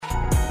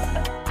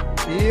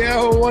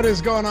Yo, what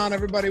is going on,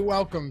 everybody?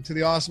 Welcome to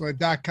the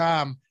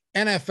Awesemo.com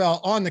NFL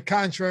on the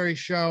Contrary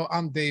show.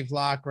 I'm Dave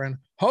Loughran,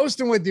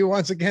 hosting with you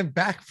once again,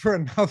 back for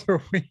another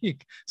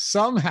week.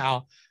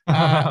 Somehow,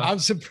 I'm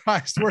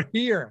surprised we're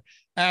here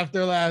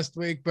after last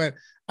week, but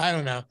I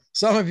don't know.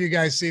 Some of you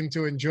guys seem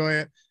to enjoy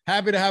it.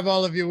 Happy to have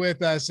all of you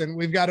with us, and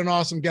we've got an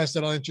awesome guest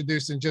that I'll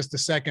introduce in just a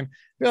second.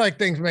 I feel like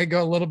things may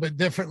go a little bit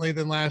differently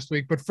than last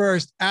week, but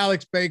first,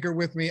 Alex Baker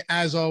with me,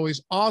 as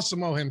always.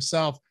 Awesemo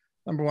himself.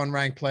 Number one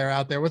ranked player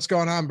out there. What's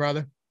going on,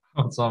 brother?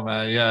 What's up,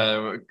 man?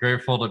 Yeah,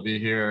 grateful to be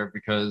here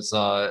because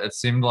it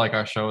seemed like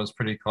our show was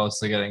pretty close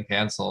to getting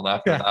canceled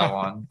after that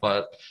one.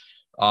 But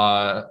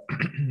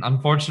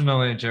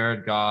unfortunately,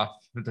 Jared Goff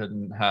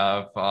didn't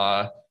have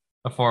a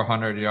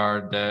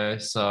 400-yard day.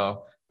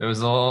 So it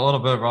was a little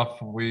bit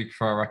rough week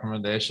for our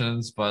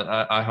recommendations, but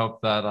I hope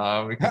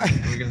that we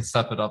can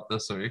step it up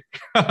this week.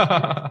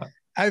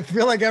 I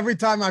feel like every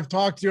time I've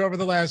talked to you over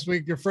the last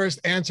week, your first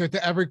answer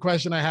to every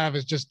question I have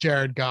is just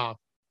Jared Goff.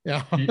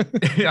 Yeah.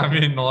 I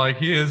mean, like,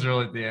 he is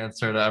really the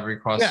answer to every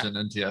question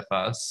in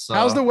DFS. So.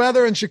 How's the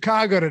weather in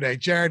Chicago today?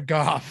 Jared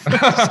Goff.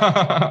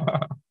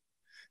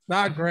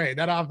 Not great.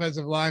 That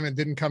offensive lineman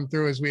didn't come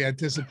through as we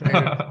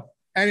anticipated.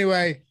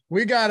 Anyway,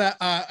 we got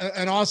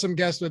an awesome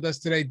guest with us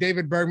today,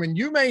 David Bergman.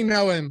 You may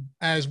know him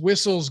as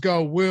Whistles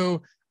Go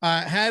Woo.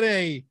 Had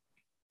a,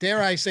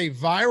 dare I say,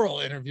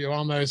 viral interview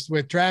almost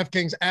with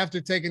DraftKings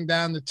after taking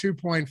down the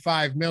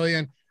 $2.5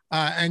 million.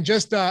 And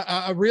just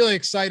a really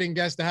exciting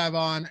guest to have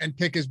on and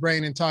pick his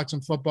brain and talk some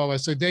football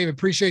with. So, David,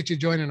 appreciate you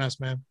joining us,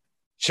 man.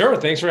 Sure.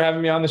 Thanks for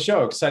having me on the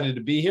show. Excited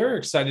to be here.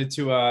 Excited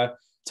to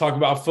talk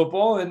about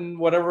football and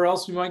whatever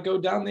else we might go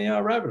down the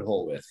rabbit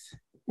hole with.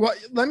 Well,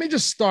 let me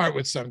just start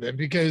with something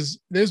because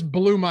this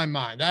blew my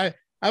mind. I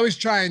always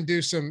try and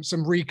do some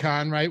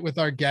recon, right, with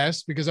our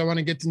guests because I want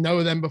to get to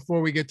know them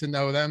before we get to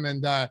know them.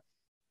 And I'm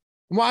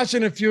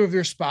watching a few of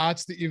your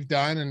spots that you've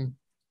done, and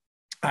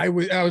I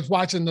was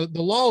watching the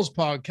Lulls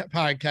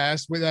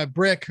podcast with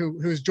Brick,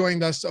 who's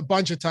joined us a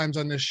bunch of times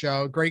on this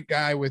show. Great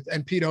guy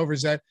and Pete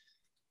Overzet.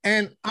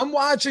 And I'm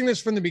watching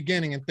this from the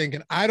beginning and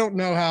thinking, I don't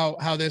know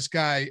how this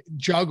guy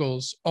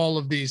juggles all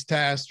of these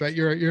tasks, right?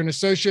 You're an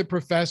associate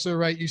professor,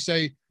 right? You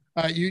say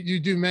you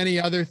do many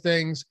other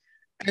things.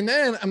 And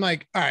then I'm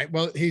like, all right,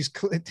 well, he's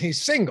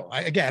single.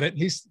 I get it.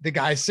 The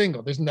guy's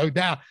single. There's no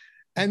doubt.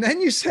 And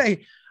then you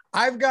say,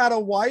 I've got a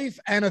wife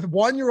and a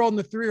 1-year-old and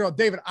a 3-year-old.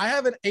 David, I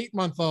have an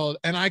 8-month-old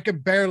and I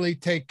could barely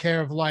take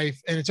care of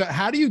life. And it's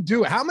how do you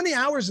do it? How many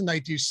hours a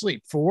night do you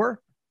sleep?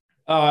 4?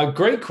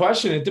 Great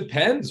question. It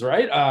depends,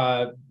 right?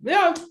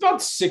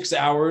 About 6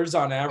 hours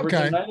on average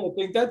a night. I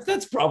think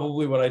that's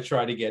probably what I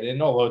try to get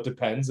in, although it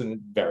depends and it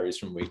varies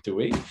from week to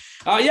week.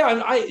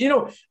 And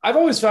I've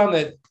always found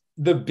that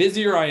the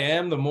busier I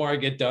am, the more I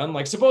get done.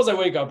 Like, suppose I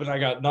wake up and I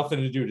got nothing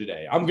to do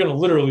today. I'm going to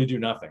literally do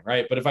nothing,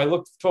 right? But if I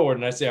look forward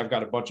and I say I've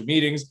got a bunch of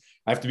meetings,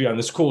 I have to be on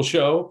this cool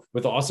show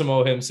with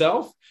Awesemo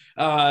himself,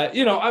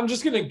 I'm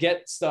just going to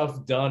get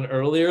stuff done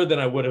earlier than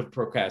I would have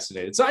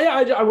procrastinated. So,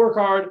 I work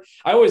hard.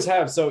 I always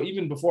have. So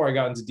even before I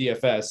got into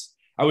DFS,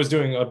 I was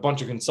doing a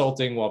bunch of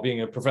consulting while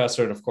being a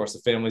professor and, of course, the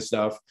family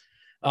stuff.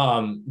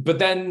 But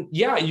then,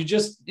 you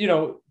just,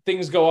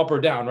 things go up or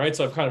down, right?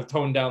 So I've kind of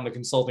toned down the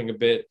consulting a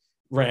bit,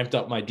 ramped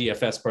up my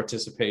DFS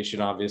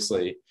participation,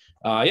 obviously.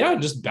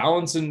 Just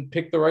balance and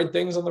pick the right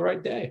things on the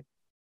right day.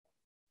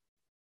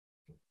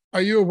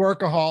 Are you a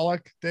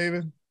workaholic,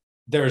 David?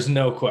 There's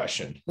no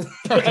question.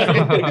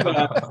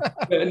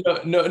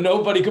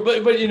 Nobody could,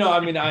 but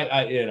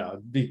I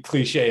be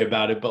cliche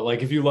about it, but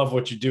like, if you love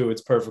what you do,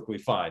 it's perfectly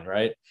fine.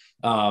 Right.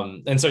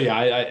 And so,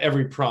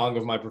 every prong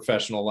of my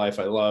professional life,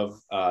 I love,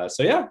 I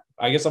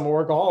guess I'm a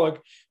workaholic,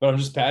 but I'm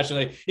just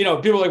passionate.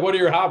 People are like, what are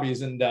your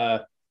hobbies? And,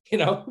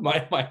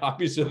 my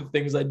hobbies are the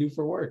things I do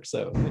for work.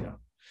 So,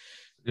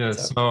 Yeah.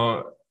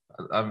 So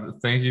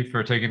thank you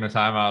for taking the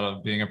time out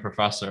of being a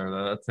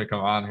professor to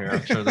come on here.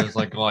 I'm sure there's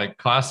like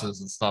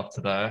classes and stuff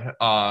today.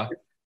 I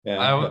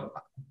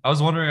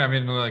was wondering,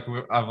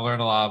 I've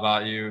learned a lot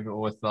about you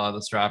with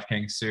this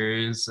DraftKings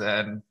series.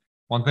 And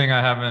one thing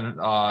I haven't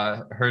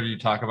heard you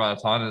talk about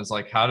a ton is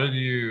how did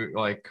you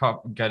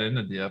get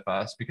into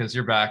DFS? Because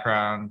your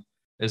background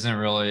isn't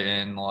really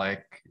in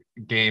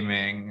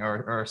gaming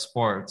or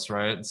sports,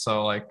 right?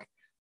 So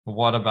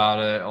what about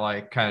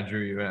it kind of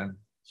drew you in?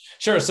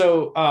 Sure.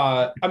 So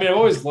I've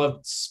always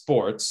loved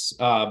sports,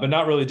 but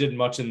not really did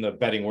much in the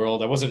betting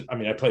world.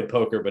 I played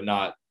poker, but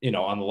not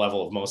on the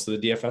level of most of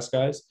the DFS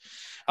guys.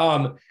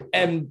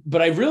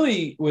 But I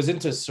really was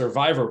into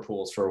survivor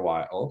pools for a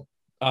while.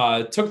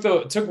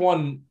 Took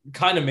one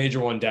kind of major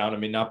one down.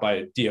 Not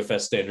by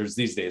DFS standards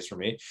these days for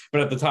me,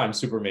 but at the time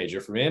super major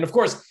for me. And of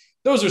course,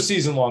 those are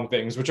season-long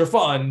things, which are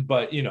fun,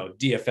 but,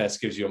 DFS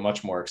gives you a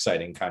much more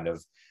exciting kind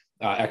of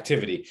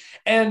activity.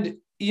 And,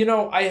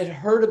 I had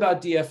heard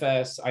about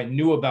DFS. I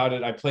knew about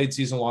it. I played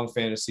season-long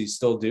fantasy,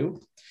 still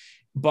do.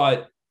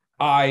 But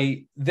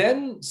I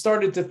then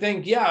started to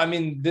think,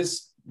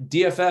 this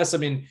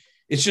DFS,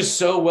 it's just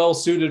so well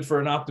suited for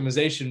an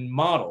optimization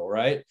model,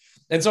 right?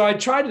 And so I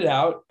tried it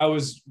out. I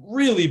was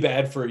really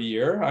bad for a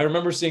year. I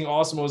remember seeing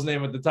Awesemo's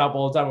name at the top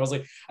all the time. I was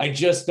like, I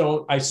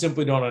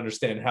simply don't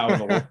understand how in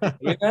the world I'm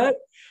doing that.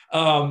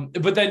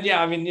 But then,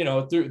 yeah, I mean,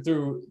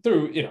 through,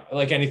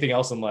 like anything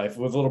else in life,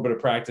 with a little bit of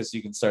practice,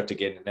 you can start to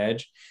gain an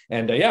edge.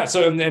 And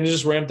so it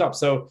just ramped up.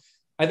 So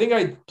I think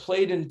I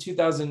played in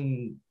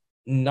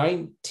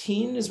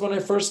 2019 is when I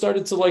first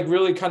started to like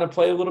really kind of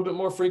play a little bit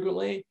more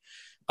frequently.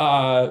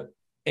 And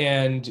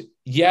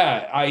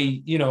yeah,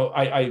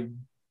 I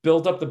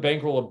built up the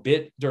bankroll a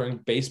bit during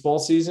baseball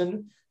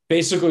season,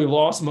 basically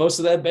lost most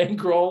of that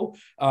bankroll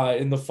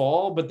in the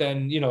fall, but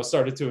then,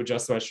 started to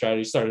adjust my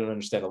strategy, started to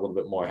understand a little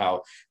bit more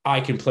how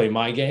I can play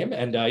my game.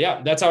 And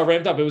that's how it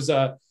ramped up. It was,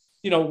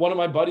 one of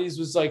my buddies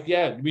was like,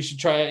 yeah, we should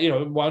try,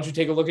 why don't you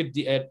take a look at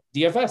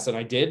DFS? And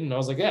I did. And I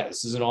was like, yeah,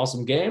 this is an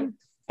awesome game.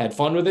 Had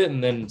fun with it.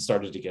 And then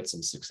started to get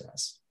some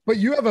success. But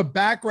you have a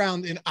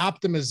background in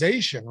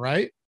optimization,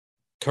 right?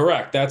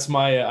 Correct. That's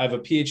I have a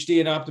PhD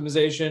in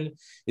optimization.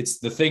 It's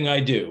the thing I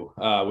do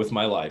with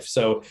my life.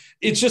 So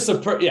it's just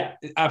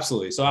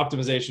absolutely. So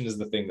optimization is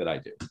the thing that I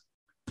do.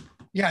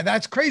 Yeah,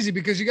 that's crazy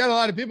because you got a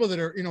lot of people that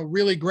are,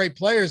 really great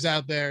players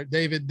out there,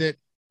 David, that,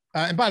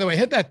 and by the way,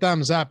 hit that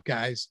thumbs up,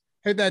 guys.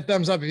 Hit that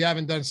thumbs up if you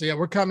haven't done so yet.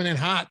 We're coming in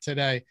hot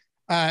today.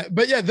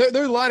 But yeah,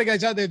 there are a lot of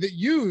guys out there that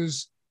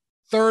use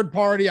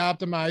third-party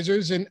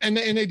optimizers and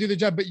they do the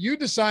job. But you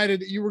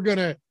decided that you were going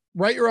to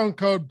write your own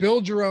code,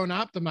 build your own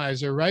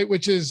optimizer, right?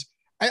 Which is,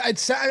 I'd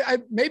say,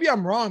 maybe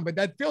I'm wrong, but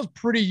that feels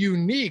pretty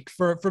unique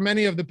for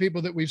many of the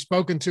people that we've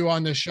spoken to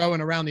on this show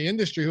and around the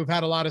industry who've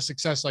had a lot of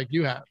success like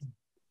you have.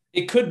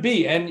 It could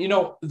be. And,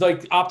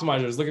 like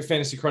optimizers, look at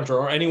Fantasy Cruncher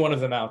or any one of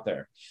them out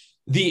there.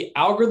 The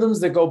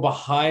algorithms that go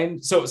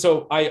behind.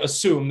 So I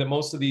assume that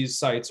most of these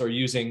sites are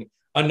using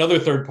another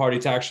third party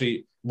to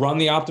actually run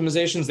the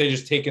optimizations. They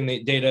just take in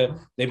the data,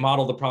 they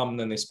model the problem, and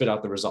then they spit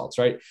out the results,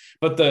 right?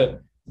 But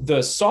the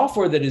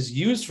software that is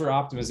used for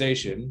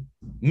optimization,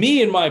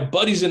 me and my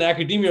buddies in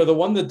academia are the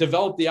one that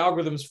developed the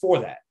algorithms for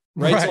that.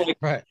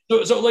 Right.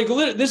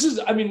 This is,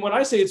 I mean, when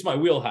I say it's my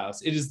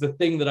wheelhouse, it is the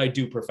thing that I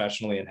do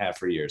professionally and have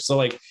for years. So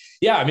like,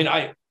 yeah, I mean,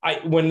 I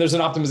when there's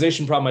an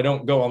optimization problem, I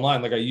don't go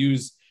online. Like I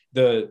use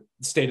the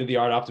state of the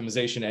art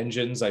optimization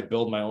engines. I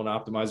build my own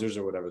optimizers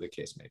or whatever the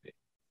case may be.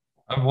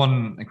 I have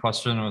one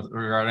question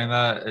regarding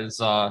that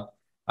is, I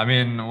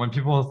mean, when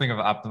people think of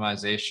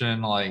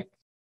optimization, like,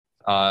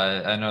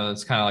 I know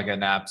it's kind of like a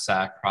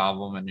knapsack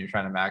problem and you're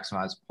trying to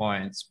maximize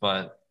points,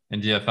 but in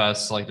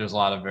DFS, like there's a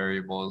lot of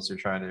variables you're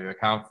trying to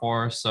account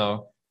for.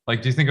 So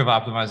like, do you think of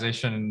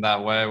optimization in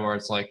that way where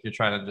it's like, you're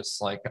trying to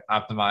just like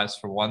optimize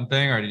for one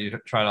thing, or do you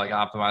try to like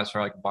optimize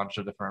for like a bunch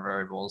of different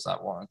variables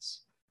at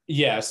once?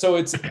 Yeah. So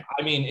in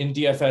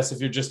DFS, if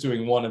you're just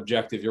doing one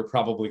objective, you're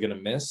probably going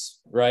to miss,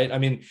 right? I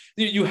mean,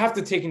 you have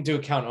to take into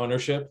account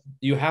ownership.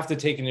 You have to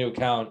take into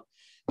account,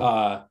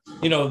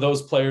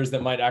 those players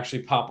that might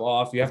actually pop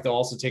off. You have to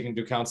also take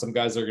into account some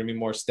guys that are going to be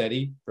more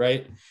steady,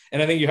 right?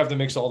 And I think you have to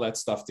mix all that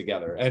stuff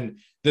together. And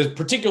the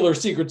particular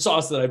secret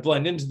sauce that I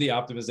blend into the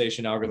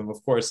optimization algorithm,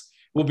 of course,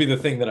 will be the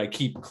thing that I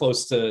keep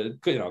close to,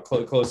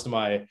 close to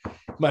my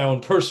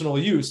own personal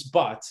use.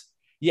 But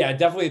yeah,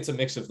 definitely it's a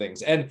mix of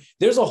things. And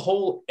there's a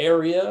whole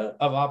area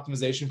of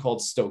optimization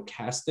called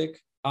stochastic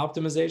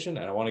optimization.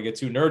 I don't want to get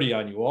too nerdy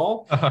on you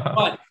all,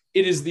 but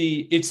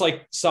it's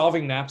like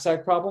solving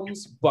knapsack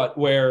problems, but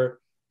where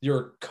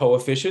your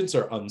coefficients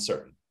are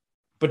uncertain,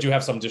 but you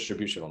have some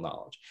distributional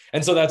knowledge.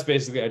 And so that's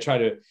basically, I try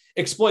to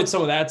exploit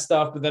some of that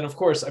stuff. But then of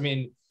course, I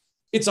mean,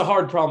 it's a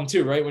hard problem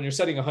too, right? When you're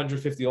setting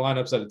 150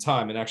 lineups at a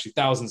time and actually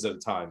thousands at a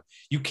time,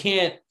 you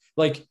can't,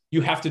 like,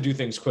 you have to do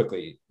things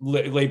quickly.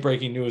 Late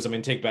breaking news. I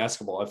mean, take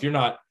basketball. If you're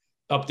not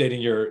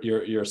updating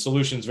your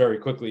solutions very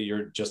quickly,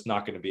 you're just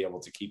not going to be able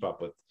to keep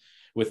up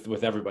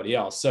with everybody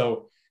else.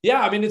 So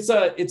yeah, I mean, it's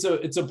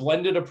a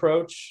blended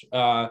approach.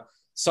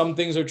 Some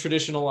things are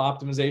traditional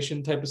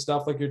optimization type of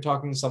stuff, like you're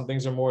talking. Some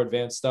things are more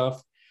advanced stuff.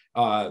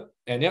 And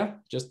yeah,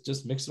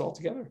 just mix it all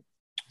together.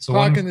 So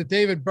talking to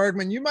David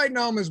Bergman, you might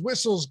know him as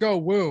Whistles Go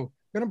Woo.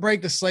 I'm going to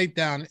break the slate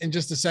down in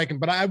just a second,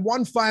 but I have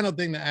one final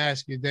thing to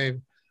ask you,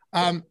 Dave.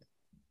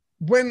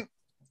 When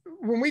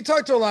we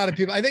talk to a lot of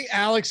people, I think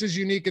Alex is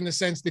unique in the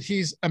sense that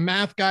he's a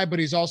math guy, but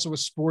he's also a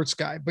sports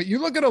guy. But you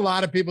look at a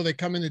lot of people that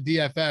come into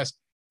DFS,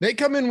 they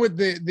come in with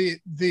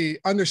the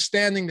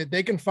understanding that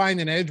they can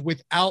find an edge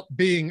without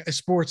being a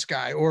sports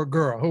guy or a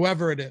girl,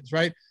 whoever it is,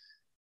 right?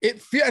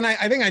 And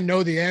I think I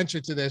know the answer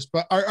to this,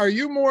 but are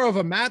you more of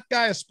a math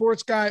guy, a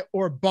sports guy,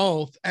 or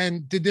both?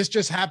 And did this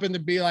just happen to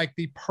be like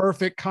the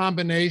perfect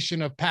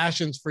combination of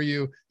passions for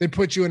you that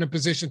put you in a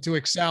position to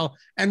excel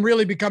and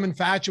really become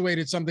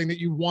infatuated, something that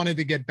you wanted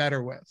to get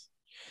better with?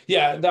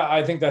 Yeah,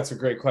 I think that's a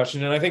great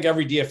question. And I think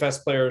every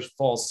DFS player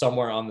falls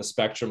somewhere on the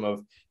spectrum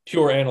of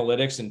pure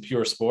analytics and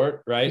pure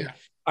sport, right? Yeah.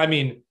 I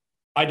mean,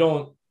 I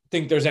don't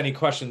think there's any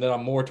question that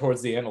I'm more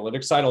towards the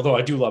analytics side, although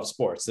I do love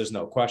sports, there's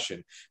no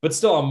question, but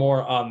still I'm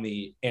more on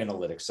the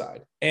analytics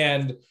side.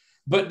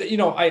 But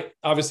I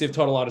obviously have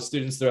taught a lot of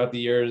students throughout the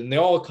years, and they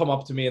all come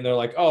up to me and they're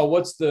like, oh,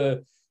 what's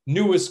the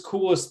newest,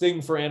 coolest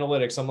thing for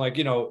analytics? I'm like,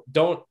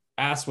 don't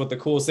ask what the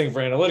coolest thing for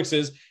analytics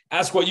is,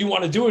 ask what you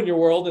want to do in your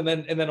world, and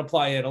then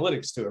apply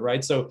analytics to it,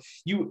 right? So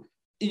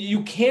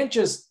you can't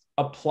just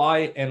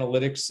apply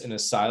analytics in a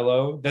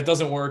silo. That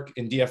doesn't work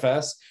in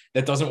DFS.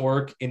 That doesn't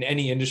work in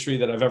any industry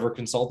that I've ever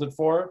consulted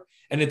for.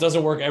 And it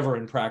doesn't work ever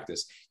in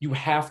practice. You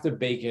have to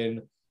bake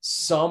in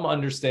some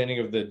understanding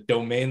of the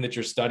domain that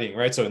you're studying,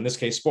 right? So in this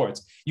case,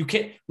 sports. You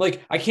can't,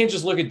 like, I can't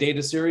just look at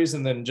data series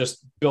and then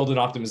just build an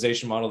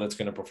optimization model that's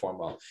going to perform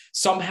well.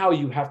 Somehow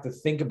you have to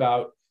think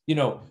about,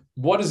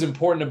 what is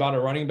important about a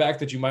running back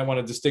that you might want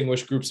to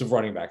distinguish groups of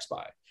running backs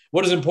by?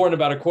 What is important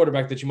about a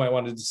quarterback that you might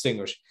want to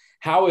distinguish?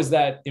 How is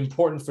that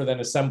important for then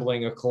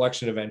assembling a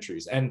collection of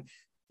entries? And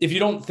if you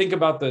don't think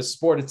about the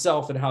sport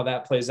itself and how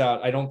that plays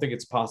out, I don't think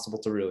it's possible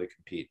to really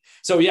compete.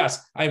 So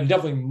yes, I'm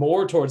definitely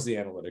more towards the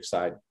analytics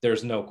side.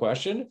 There's no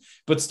question,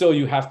 but still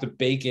you have to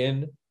bake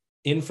in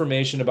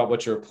information about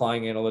what you're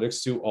applying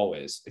analytics to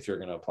always, if you're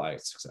going to apply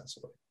it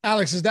successfully.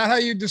 Alex, is that how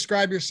you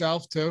describe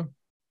yourself too?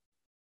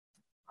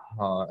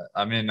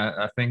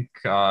 I think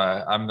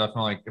I'm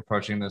definitely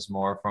approaching this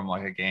more from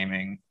like a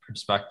gaming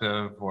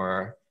perspective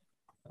where,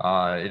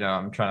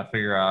 I'm trying to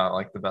figure out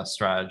like the best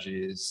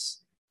strategies,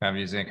 kind of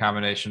using a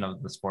combination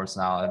of the sports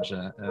knowledge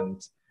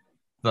and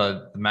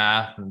the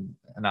math and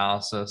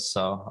analysis.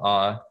 So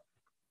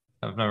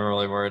I've never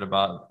really worried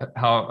about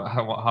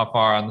how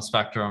far on the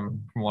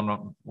spectrum from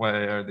one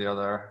way or the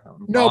other.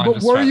 No,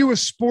 but were you a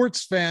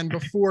sports fan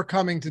before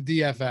coming to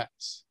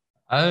DFS?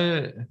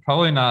 I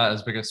probably not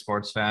as big a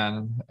sports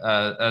fan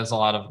as a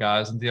lot of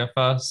guys in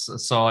DFS.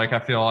 So like, I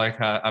feel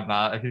like I'm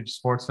not a huge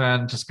sports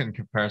fan just in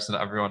comparison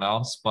to everyone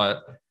else,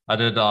 but I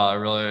did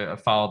really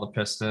follow the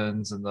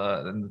Pistons in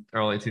the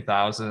early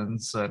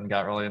 2000s and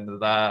got really into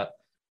that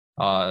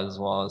as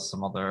well as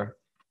some other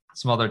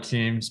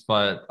teams.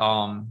 But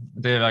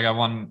David, a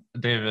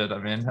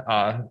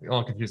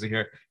little confusing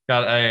here.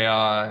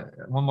 Got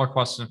one more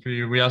question for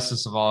you. We asked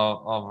this of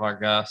all of our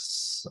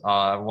guests.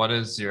 What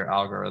is your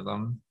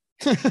algorithm?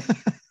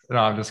 No,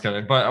 I'm just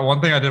kidding. But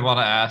one thing I did want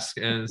to ask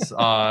is,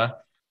 all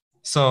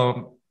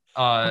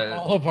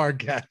of our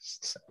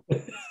guests.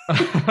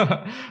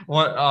 I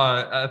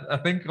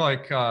think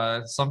like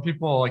some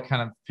people like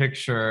kind of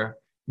picture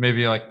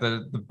maybe like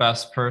the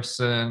best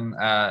person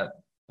at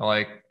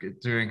like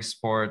doing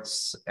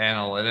sports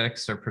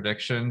analytics or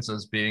predictions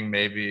as being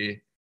maybe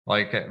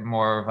like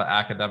more of an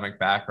academic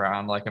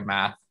background, like a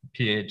math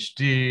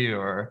PhD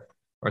or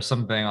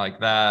something like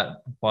that.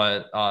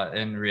 But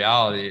in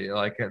reality,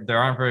 like there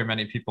aren't very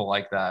many people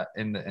like that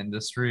in the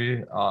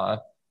industry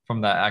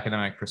from that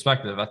academic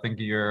perspective. I think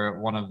you're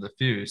one of the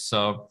few.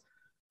 So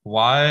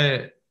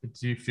why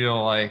do you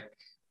feel like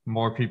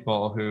more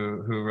people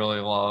who really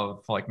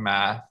love like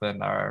math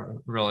and are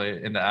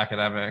really into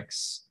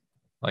academics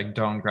like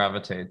don't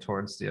gravitate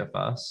towards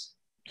DFS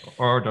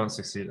or don't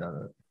succeed at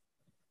it?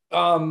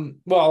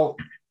 Well,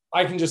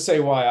 I can just say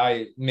why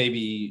I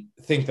maybe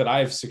think that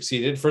I've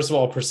succeeded. First of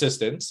all,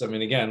 persistence. I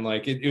mean, again,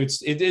 like it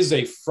is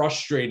a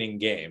frustrating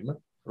game,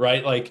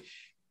 right? Like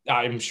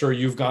I'm sure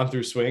you've gone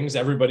through swings.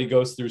 Everybody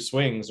goes through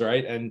swings,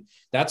 right? And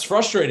that's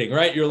frustrating,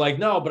 right? You're like,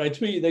 no, but I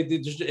tweet, and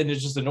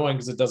it's just annoying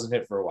because it doesn't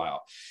hit for a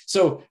while.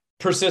 So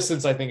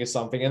persistence, I think, is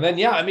something. And then,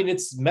 yeah, I mean,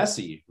 it's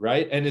messy,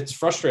 right? And it's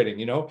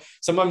frustrating,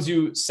 Sometimes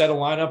you set a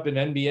lineup in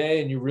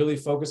NBA and you really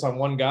focus on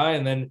one guy,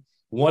 and then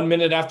 1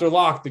 minute after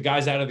lock, the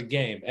guy's out of the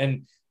game.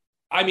 And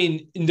I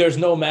mean, there's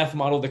no math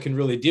model that can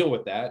really deal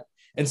with that.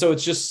 And so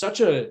it's just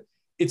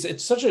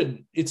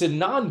it's a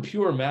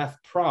non-pure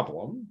math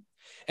problem.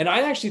 And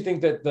I actually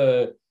think that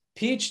the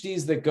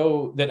PhDs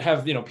that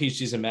have,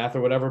 PhDs in math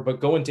or whatever, but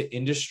go into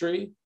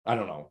industry, I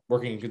don't know,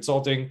 working in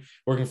consulting,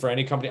 working for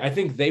any company, I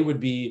think they would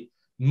be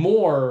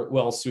more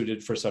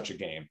well-suited for such a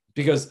game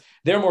because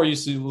they're more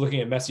used to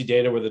looking at messy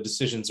data where the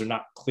decisions are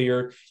not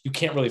clear. You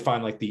can't really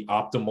find like the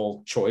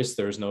optimal choice.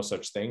 There's no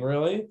such thing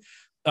really.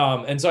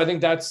 And so I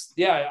think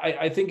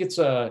I think it's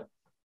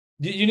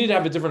you need to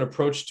have a different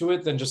approach to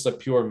it than just a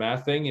pure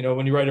math thing.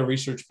 When you write a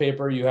research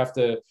paper, you have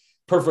to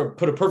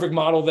put a perfect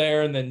model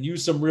there and then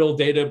use some real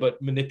data,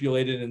 but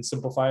manipulate it and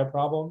simplify a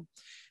problem.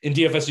 In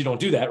DFS, you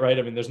don't do that, right?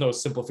 I mean, there's no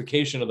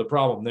simplification of the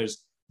problem.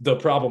 There's the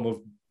problem of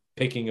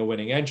picking a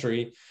winning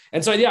entry.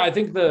 And so, yeah, I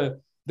think the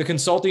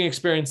consulting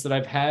experience that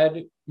I've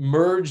had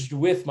merged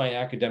with my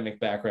academic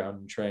background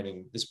and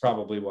training is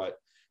probably what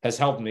has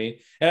helped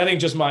me. And I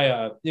think just my,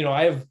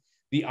 I have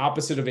the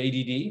opposite of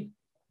ADD.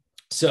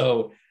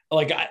 So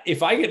like,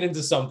 if I get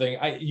into something,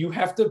 you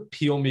have to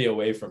peel me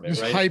away from it,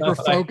 just right?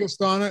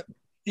 Hyper-focused on it.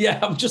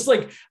 Yeah, I'm just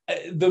like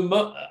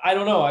I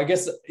don't know. I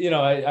guess,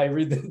 I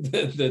read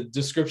the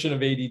description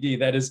of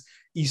ADD. That is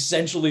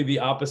essentially the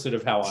opposite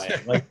of how I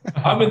am. Like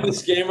I'm in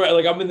this game, right?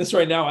 Like I'm in this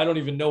right now. I don't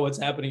even know what's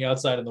happening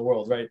outside in the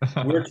world, right?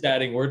 We're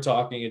chatting, we're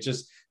talking. It's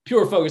just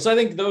pure focus. I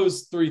think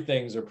those three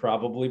things are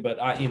probably,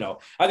 but I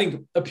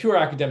think a pure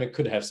academic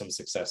could have some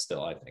success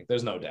still. I think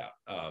there's no doubt.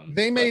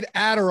 They made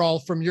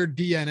Adderall from your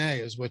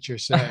DNA is what you're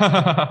saying.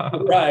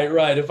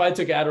 Right. If I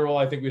took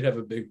Adderall, I think we'd have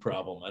a big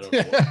problem. I don't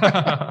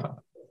know.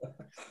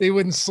 They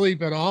wouldn't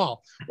sleep at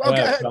all.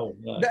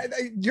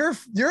 Okay,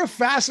 you're a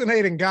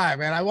fascinating guy,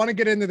 man. I want to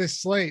get into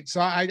this slate,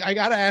 so I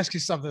got to ask you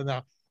something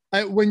though.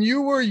 When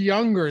you were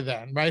younger,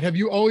 then, right? Have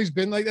you always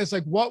been like this?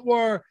 Like, what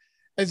were,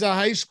 as a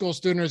high school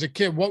student or as a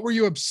kid, what were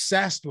you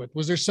obsessed with?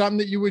 Was there something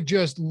that you would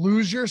just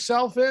lose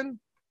yourself in?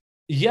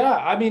 Yeah,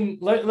 I mean,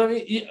 let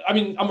me. I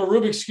mean, I'm a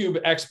Rubik's Cube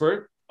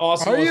expert.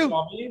 Osimo Are you?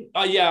 saw me.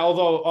 Yeah,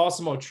 although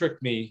Osimo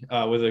tricked me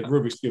with a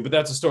Rubik's Cube, but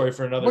that's a story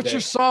for another What's day.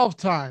 your solve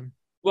time?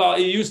 Well,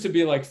 it used to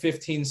be like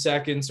 15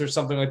 seconds or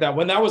something like that.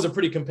 When that was a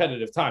pretty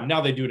competitive time.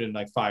 Now they do it in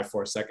like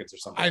 4 seconds or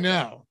something. I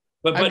know.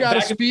 But I've got a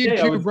back in the speed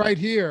day, cube right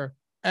here,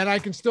 and I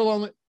can still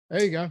only.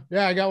 There you go.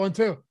 Yeah, I got one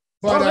too.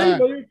 But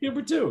you're a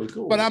cuber too.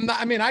 Cool. But I'm not.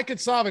 I mean, I could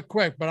solve it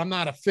quick, but I'm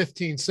not a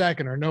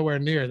 15-second or nowhere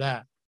near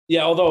that.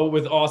 Yeah, although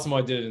with Osimo,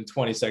 I did it in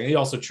 20 seconds. He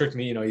also tricked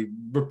me. You know, he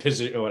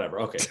repositioned or whatever.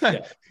 Okay.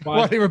 Yeah.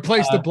 What, he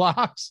replaced the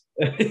blocks?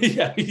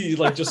 Yeah, he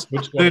like just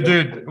switched.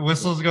 Dude,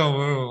 whistles go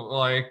woo.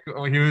 Like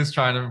he was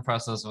trying to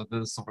impress us with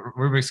this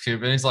Rubik's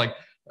Cube, and he's like,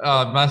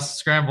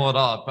 scramble it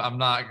up. I'm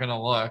not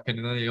gonna look.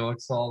 And then he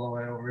looks all the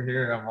way over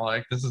here. I'm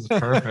like, this is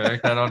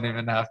perfect. I don't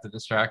even have to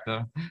distract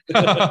him.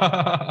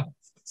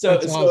 So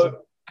awesome.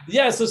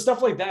 Yeah, so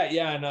stuff like that.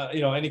 Yeah, and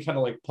you know, any kind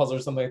of like puzzle or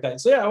something like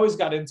that. So yeah, I always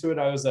got into it.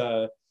 I was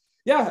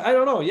yeah, I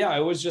don't know. Yeah,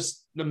 it was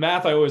just the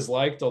math I always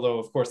liked, although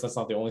of course that's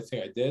not the only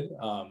thing I did.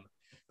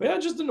 But yeah,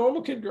 just a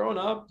normal kid growing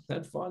up,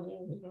 had fun. Yeah,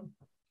 you know,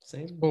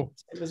 same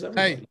as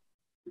everybody. Hey,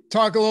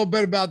 talk a little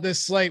bit about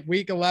this slate,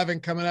 week 11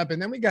 coming up, and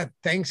then we got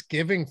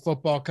Thanksgiving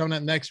football coming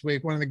up next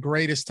week, one of the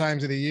greatest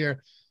times of the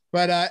year.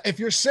 But if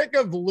you're sick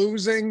of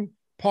losing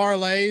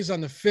parlays on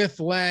the fifth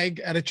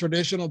leg at a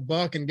traditional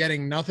book and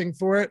getting nothing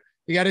for it,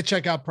 you got to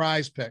check out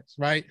Prize Picks,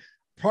 right?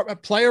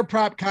 Player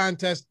prop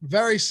contest,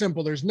 very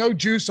simple. There's no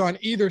juice on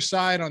either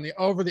side, on the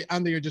over, the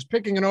under. You're just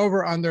picking an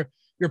over, under.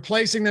 You're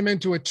placing them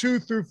into a 2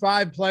 through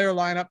 5 player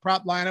lineup,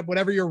 prop lineup,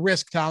 whatever your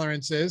risk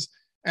tolerance is.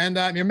 And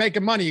you're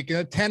making money. You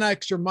can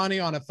 10x your money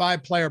on a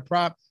 5-player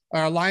prop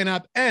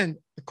lineup. And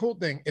the cool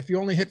thing, if you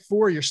only hit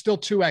 4, you're still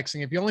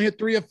 2xing. If you only hit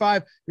 3 of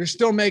 5, you're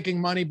still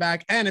making money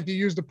back. And if you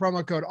use the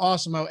promo code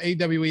AWESEMO,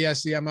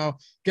 AWESEMO,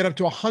 get up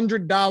to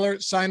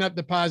 $100 sign-up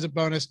deposit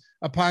bonus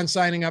upon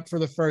signing up for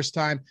the first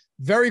time.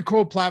 Very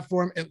cool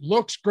platform. It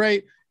looks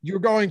great. You're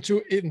going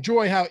to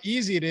enjoy how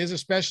easy it is,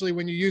 especially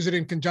when you use it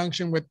in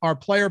conjunction with our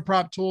player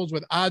prop tools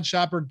with Odd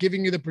Shopper,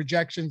 giving you the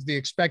projections, the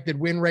expected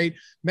win rate.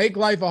 Make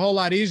life a whole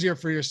lot easier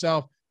for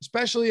yourself,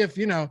 especially if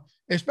you're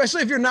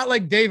not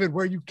like David,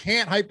 where you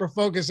can't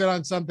hyper-focus it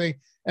on something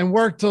and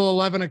work till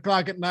 11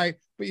 o'clock at night,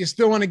 but you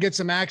still want to get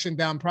some action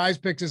down. Prize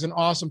Picks is an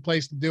awesome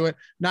place to do it.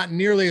 Not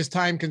nearly as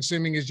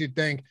time-consuming as you'd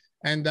think.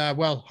 And,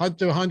 well, up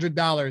to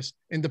 $100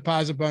 in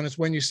deposit bonus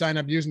when you sign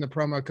up using the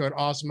promo code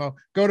AWESEMO.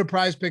 Go to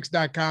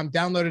prizepicks.com,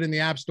 download it in the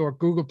App Store,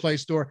 Google Play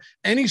Store.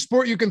 Any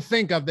sport you can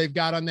think of, they've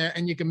got on there,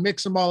 and you can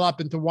mix them all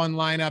up into one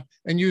lineup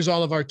and use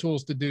all of our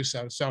tools to do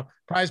so. So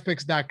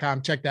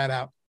prizepicks.com, check that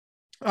out.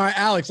 All right,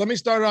 Alex, let me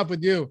start off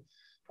with you.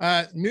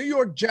 New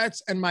York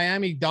Jets and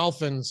Miami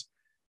Dolphins.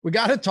 We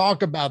got to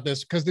talk about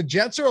this because the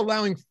Jets are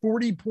allowing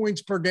 40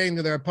 points per game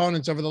to their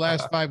opponents over the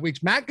last 5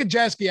 weeks. Matt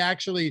Kajeski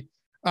actually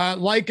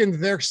likened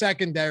their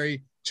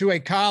secondary to a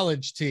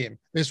college team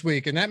this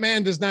week. And that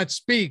man does not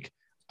speak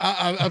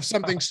of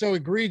something so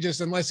egregious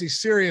unless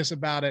he's serious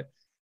about it.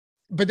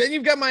 But then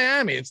you've got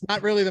Miami. It's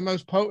not really the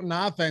most potent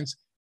offense.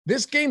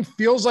 This game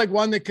feels like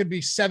one that could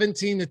be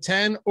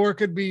 17-10, or it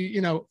could be,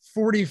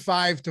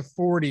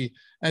 45-40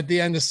 at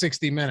the end of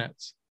 60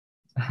 minutes.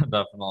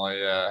 Definitely.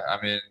 Yeah. I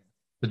mean,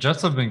 the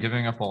Jets have been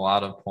giving up a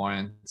lot of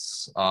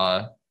points.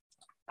 I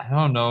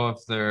don't know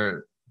if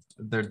their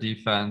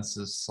defense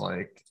is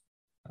like,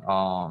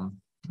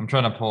 I'm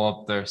trying to pull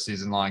up their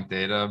season-long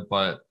data,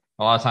 but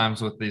a lot of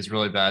times with these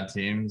really bad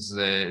teams,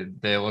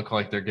 they look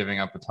like they're giving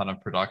up a ton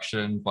of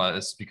production, but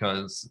it's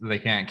because they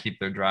can't keep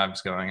their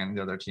drives going and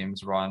the other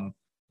teams run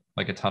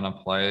like a ton of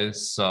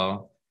plays.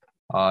 So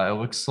it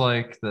looks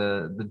like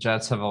the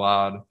Jets have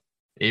allowed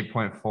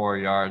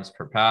 8.4 yards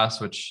per pass,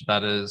 which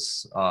that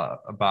is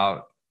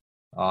about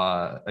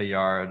a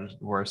yard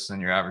worse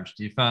than your average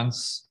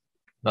defense.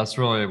 That's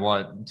really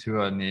what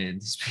Tua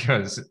needs,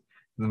 because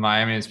the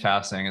Miami's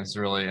passing is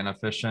really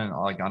inefficient,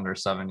 like under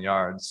 7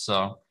 yards.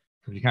 So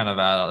if you kind of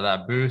add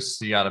that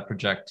boost, you got to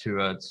project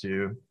Tua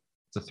to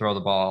throw the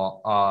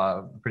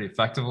ball pretty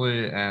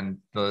effectively. And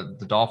the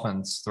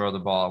Dolphins throw the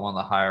ball at one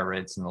of the higher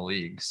rates in the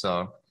league.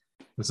 So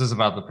this is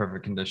about the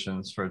perfect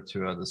conditions for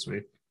Tua this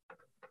week.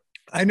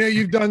 I know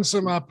you've done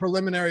some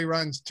preliminary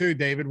runs too,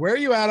 David. Where are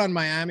you at on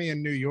Miami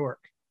and New York?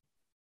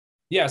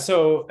 Yeah,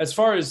 so as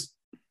far as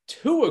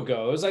Tua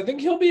goes, I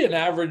think he'll be an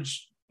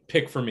average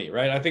pick for me,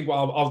 right? I think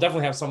I'll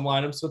definitely have some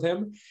lineups with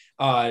him.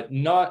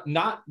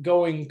 Not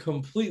going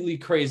completely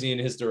crazy in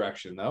his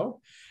direction though,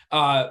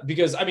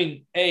 because I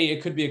mean,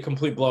 it could be a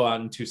complete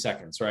blowout in 2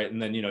 seconds, right?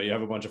 And then you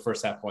have a bunch of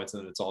first half points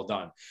and then it's all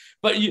done.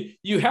 But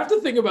you have to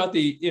think about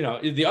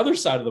the other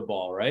side of the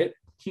ball, right?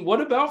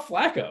 What about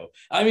Flacco?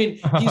 I mean,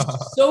 he's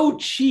so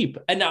cheap,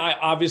 and now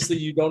obviously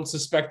you don't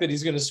suspect that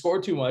he's going to score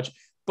too much.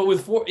 But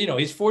with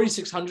he's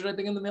 4,600, I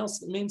think, in the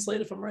main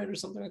slate, if I'm right, or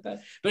something like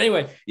that. But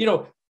anyway,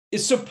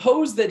 is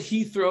suppose that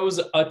he throws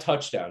a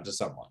touchdown to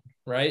someone,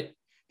 right?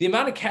 The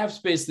amount of cap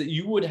space that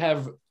you would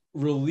have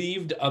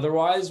relieved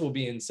otherwise will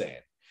be insane.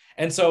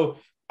 And so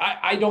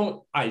I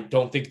don't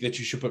think that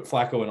you should put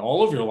Flacco in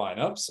all of your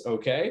lineups,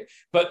 okay?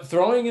 But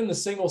throwing in the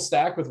single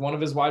stack with one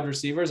of his wide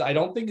receivers, I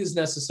don't think is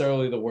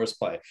necessarily the worst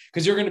play,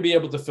 because you're going to be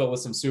able to fill with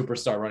some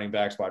superstar running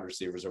backs, wide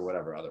receivers, or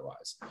whatever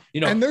otherwise.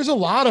 And there's a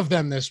lot of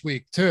them this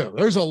week too.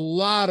 There's a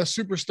lot of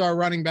superstar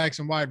running backs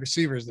and wide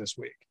receivers this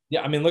week.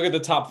 Yeah, I mean, look at the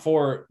top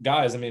 4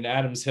 guys. I mean,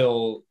 Adams,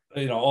 Hill,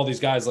 all these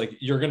guys, like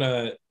you're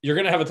gonna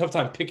have a tough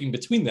time picking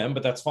between them,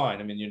 but that's fine.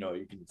 I mean, you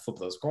can flip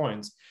those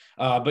coins.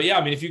 But yeah,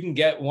 I mean, if you can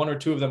get 1 or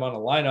 2 of them on a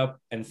lineup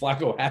and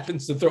Flacco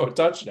happens to throw a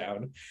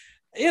touchdown,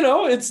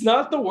 it's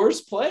not the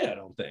worst play, I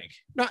don't think.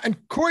 No, and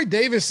Corey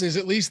Davis is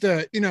at least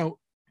a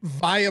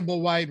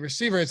viable wide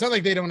receiver. It's not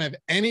like they don't have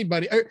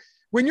anybody.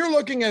 When you're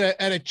looking at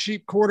a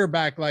cheap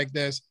quarterback like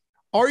this,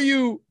 are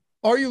you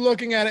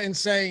looking at it and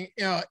saying,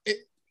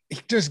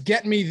 just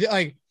get me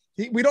like,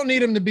 we don't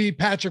need him to be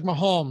Patrick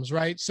Mahomes,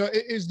 right? So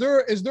is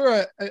there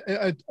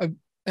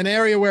an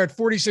area where at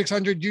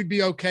 4,600 you'd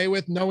be okay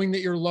with knowing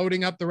that you're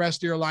loading up the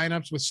rest of your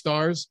lineups with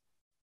stars?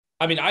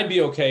 I mean, I'd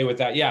be okay with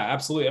that. Yeah,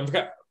 absolutely.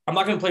 I'm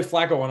not going to play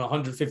Flacco on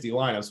 150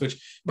 lineups,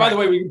 which, by the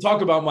way, we can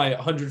talk about my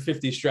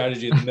 150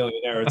 strategy in the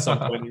millionaire at some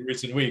point in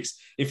recent weeks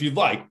if you'd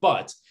like,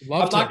 but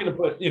I'm not going to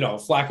put,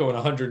 Flacco in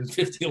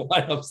 150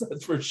 lineups,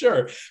 that's for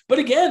sure. But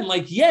again,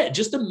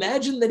 just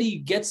imagine that he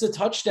gets a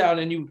touchdown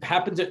and you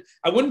happen to,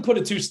 I wouldn't put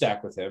a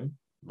 2-stack with him,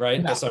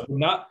 right? No. So I would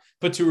not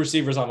put 2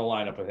 receivers on a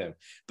lineup with him,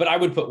 but I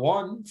would put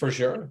 1 for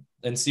sure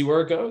and see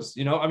where it goes.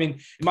 I mean,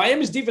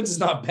 Miami's defense is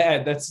not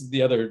bad. That's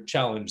the other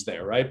challenge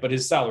there, right? But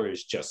his salary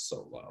is just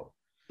so low.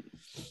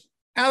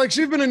 Alex,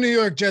 you've been a New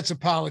York Jets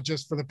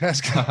apologist for the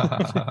past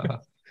couple.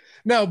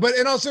 No, but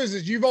in all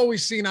seriousness, you've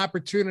always seen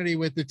opportunity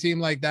with the team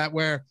like that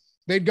where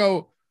they'd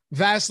go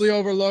vastly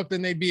overlooked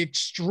and they'd be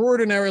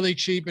extraordinarily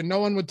cheap and no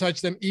one would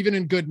touch them, even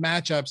in good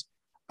matchups.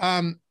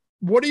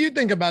 What do you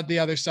think about the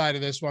other side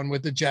of this one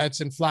with the Jets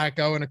and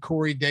Flacco and a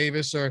Corey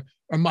Davis or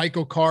a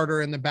Michael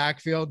Carter in the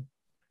backfield?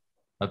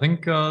 I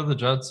think the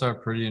Jets are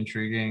pretty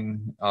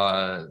intriguing.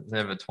 They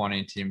have a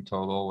 20 team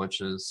total, which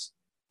is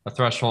a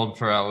threshold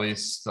for at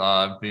least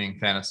being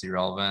fantasy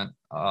relevant.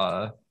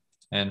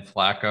 And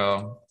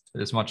Flacco,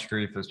 as much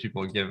grief as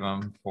people give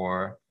him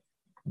for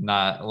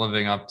not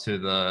living up to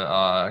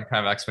the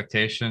kind of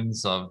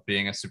expectations of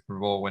being a Super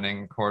Bowl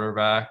winning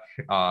quarterback.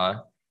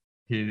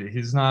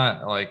 He's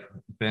not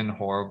been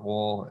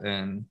horrible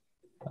in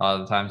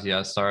the times he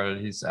has started.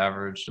 He's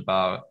averaged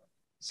about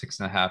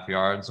 6.5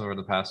 yards over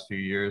the past few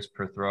years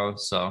per throw.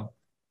 So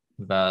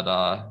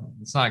that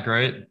it's not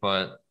great,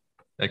 but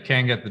it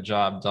can get the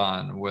job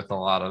done with a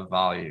lot of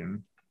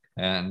volume.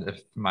 And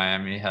if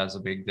Miami has a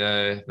big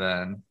day,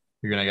 then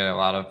you're going to get a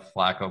lot of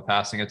Flacco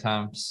passing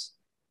attempts.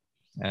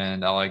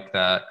 And I like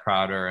that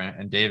Crowder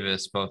and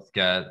Davis both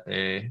get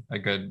a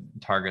good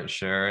target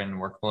share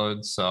and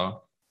workload. So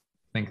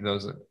I think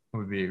those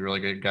would be really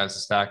good guys to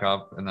stack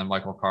up. And then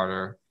Michael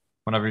Carter,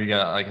 whenever you get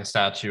a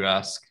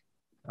statuesque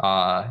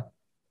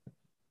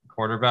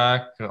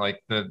quarterback,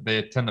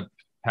 they tend to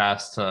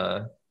pass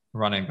to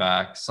running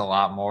backs a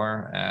lot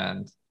more,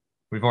 and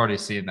we've already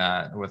seen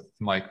that with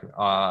Mike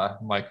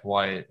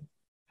White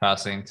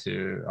passing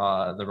to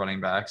the running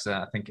backs, and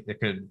I think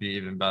it could be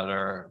even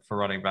better for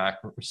running back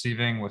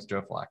receiving with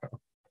Joe Flacco.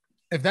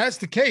 If that's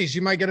the case,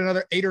 you might get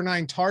another 8 or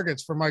 9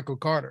 targets for Michael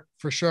Carter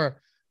for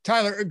sure.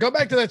 Tyler, go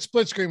back to that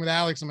split screen with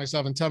Alex and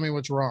myself and tell me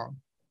what's wrong.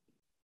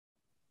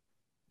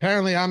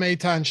 Apparently, I'm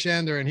Eitan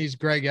Shander and he's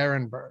Greg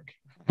Ehrenberg.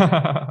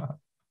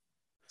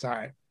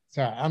 Sorry,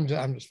 I'm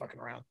just fucking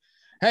around.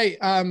 Hey,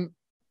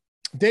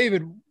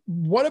 David,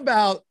 what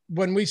about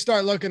when we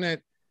start looking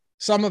at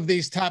some of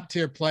these top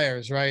tier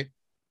players, right?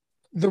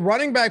 The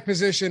running back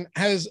position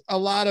has a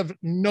lot of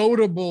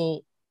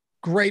notable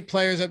great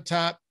players up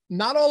top.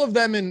 Not all of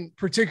them in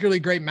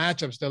particularly great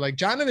matchups, though. Like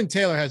Jonathan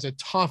Taylor has a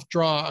tough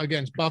draw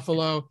against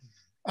Buffalo.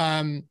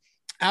 Alvin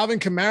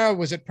Kamara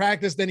was at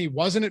practice, then he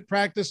wasn't at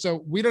practice,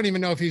 so we don't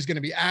even know if he's going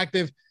to be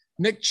active.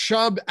 Nick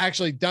Chubb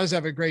actually does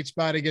have a great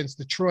spot against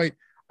Detroit.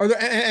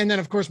 And then,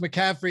 of course,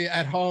 McCaffrey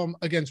at home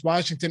against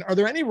Washington. Are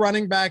there any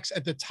running backs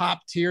at the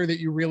top tier that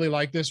you really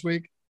like this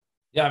week?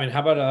 Yeah, I mean, how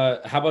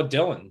about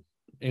Dylan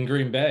in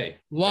Green Bay?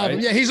 Love him.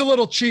 Yeah, he's a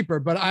little cheaper,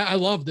 but I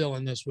love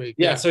Dylan this week.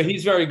 Yeah, so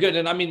he's very good.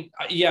 And I mean,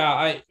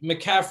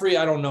 McCaffrey,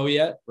 I don't know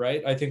yet,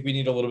 right? I think we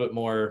need a little bit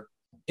more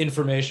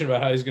information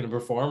about how he's going to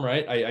perform,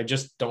 right? I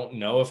just don't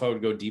know if I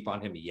would go deep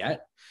on him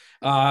yet.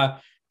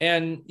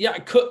 And yeah,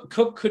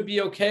 Cook could be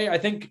okay. I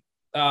think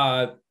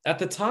at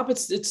the top,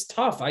 it's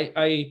tough.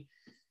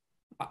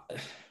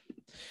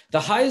 The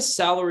highest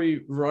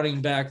salary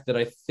running back that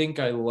I think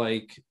I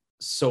like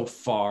so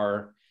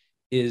far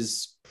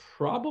is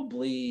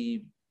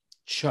probably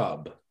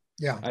Chubb.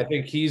 Yeah. I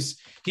think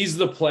he's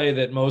the play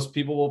that most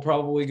people will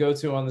probably go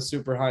to on the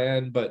super high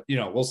end, but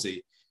we'll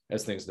see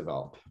as things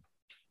develop.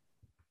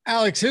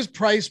 Alex, his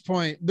price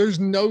point, there's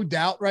no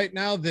doubt right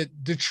now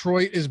that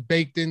Detroit is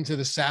baked into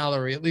the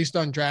salary, at least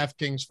on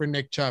DraftKings for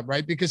Nick Chubb,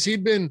 right? Because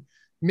he'd been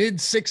mid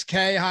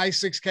 6K, high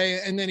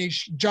 6K, and then he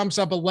jumps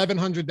up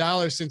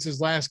 $1,100 since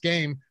his last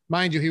game.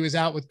 Mind you, he was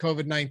out with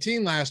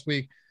COVID-19 last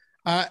week.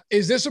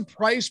 Is this a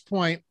price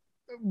point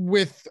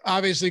with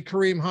obviously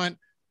Kareem Hunt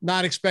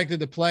not expected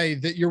to play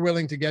that you're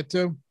willing to get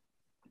to?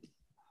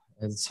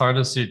 It's hard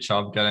to see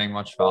Chubb getting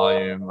much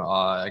volume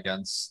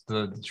against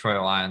the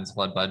Detroit Lions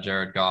led by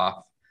Jared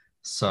Goff.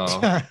 So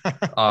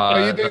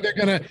you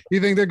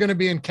think they're gonna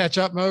be in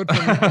catch-up mode?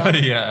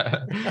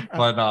 Yeah.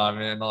 But no, I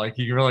mean, like,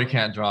 you really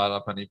can't draw it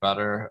up any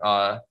better.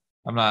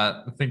 I'm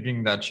not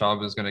thinking that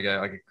Chubb is gonna get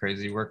like a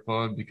crazy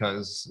workload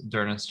because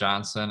D'Ernest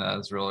Johnson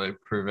has really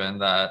proven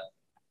that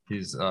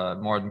he's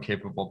more than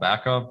capable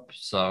backup.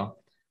 So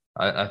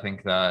I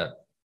think that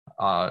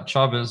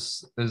Chubb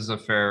is a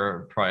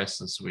fair price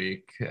this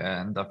week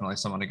and definitely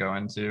someone to go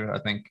into. I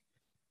think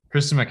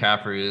Christian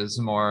McCaffrey is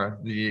more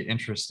the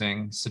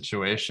interesting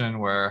situation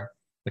where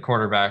the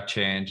quarterback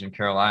change in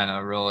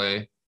Carolina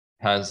really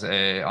has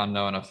a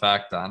unknown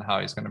effect on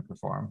how he's going to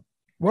perform.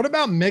 What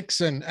about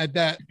Mixon at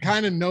that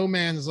kind of no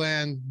man's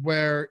land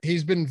where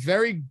he's been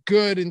very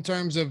good in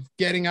terms of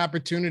getting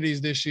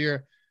opportunities this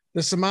year? The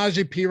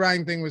Samaje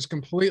Perine thing was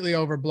completely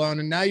overblown,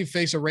 and now you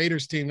face a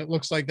Raiders team that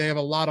looks like they have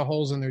a lot of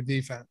holes in their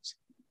defense.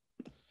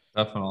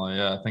 Definitely,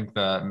 yeah. I think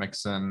that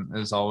Mixon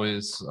is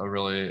always a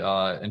really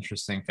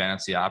interesting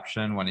fantasy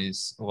option when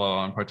he's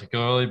low, and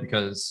particularly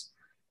because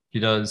he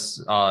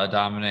does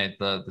dominate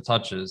the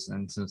touches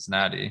in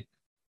Cincinnati.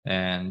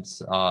 And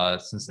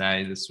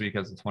Cincinnati this week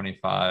has a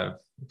 25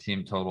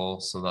 team total,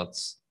 so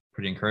that's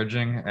pretty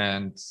encouraging.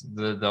 And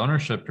the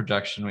ownership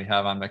projection we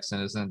have on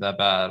Mixon isn't that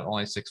bad,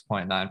 only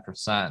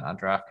 6.9% on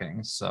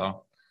DraftKings.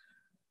 So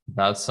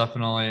that's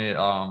definitely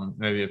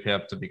maybe a pay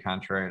up to be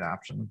contrarian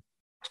option.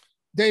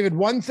 David,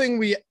 one thing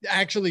we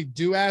actually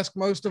do ask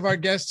most of our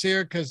guests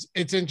here, because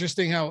it's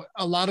interesting how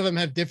a lot of them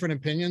have different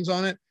opinions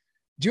on it.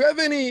 Do you have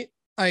any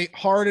like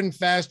hard and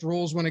fast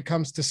rules when it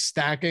comes to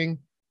stacking?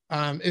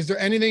 Is there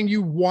anything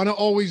you want to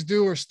always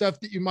do or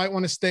stuff that you might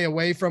want to stay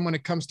away from when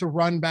it comes to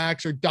run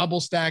backs or double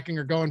stacking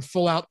or going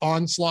full out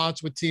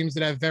onslaughts with teams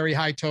that have very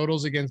high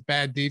totals against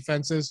bad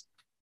defenses?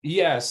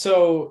 Yeah.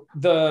 So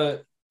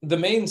the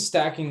main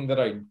stacking that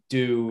I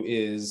do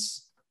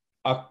is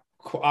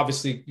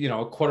obviously,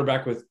 a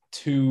quarterback with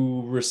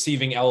 2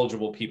 receiving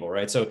eligible people,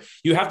 right? So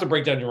you have to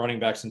break down your running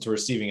backs into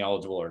receiving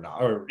eligible or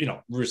not, or,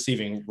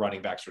 receiving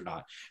running backs or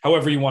not.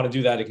 However you want to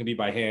do that, it can be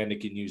by hand,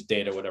 it can use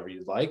data, whatever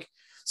you'd like.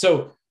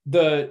 So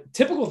the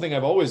typical thing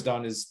I've always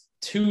done is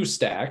 2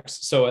 stacks.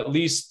 So at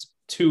least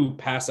 2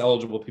 pass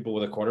eligible people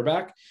with a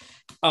quarterback.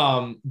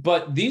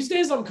 But these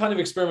days I'm kind of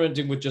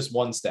experimenting with just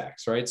 1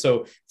 stacks, right?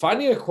 So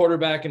finding a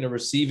quarterback in a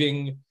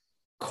receiving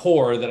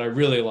core that I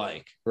really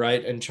like,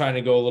 right? And trying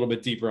to go a little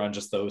bit deeper on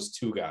just those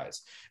 2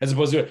 guys as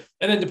opposed to it.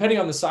 And then depending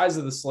on the size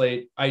of the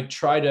slate, I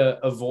try to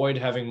avoid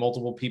having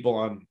multiple people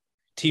on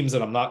teams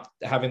that I'm not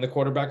having the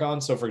quarterback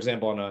on. So for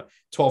example, on a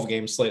 12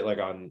 game slate, like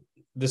on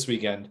this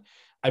weekend,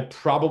 I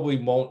probably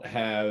won't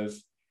have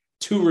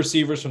 2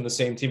 receivers from the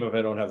same team if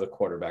I don't have the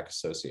quarterback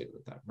associated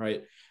with them,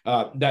 right?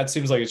 That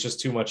seems like it's just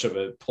too much of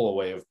a pull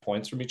away of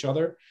points from each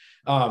other.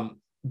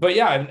 But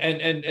yeah,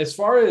 and as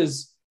far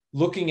as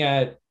looking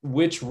at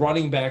which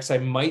running backs I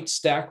might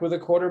stack with a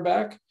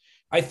quarterback,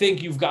 I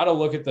think you've got to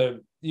look at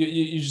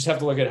you just have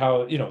to look at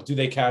how, do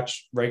they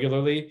catch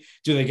regularly?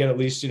 Do they get at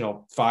least,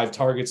 5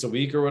 targets a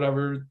week or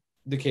whatever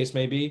the case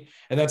may be?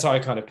 And that's how I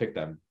kind of pick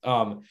them.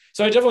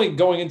 So I definitely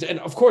going into, and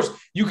of course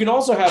you can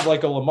also have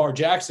like a Lamar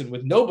Jackson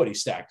with nobody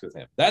stacked with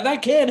him.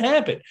 That can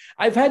happen.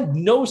 I've had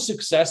no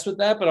success with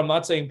that, but I'm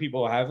not saying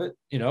people have it,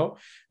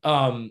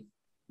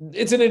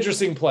 it's an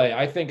interesting play.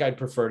 I think I'd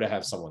prefer to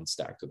have someone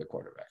stacked with a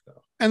quarterback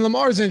though. And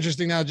Lamar's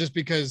interesting now just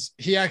because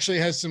he actually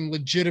has some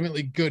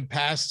legitimately good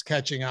pass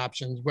catching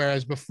options,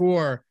 whereas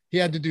before he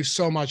had to do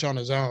so much on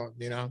his own,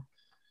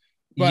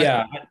 But,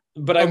 yeah,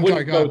 but I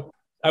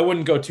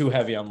wouldn't go too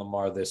heavy on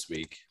Lamar this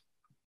week.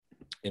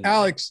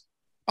 Alex,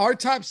 our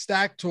top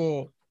stack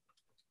tool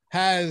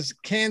has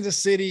Kansas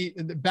City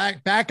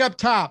back up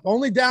top,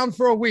 only down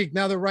for a week.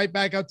 Now they're right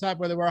back up top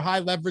where they were a high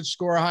leverage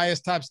score,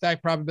 highest top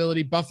stack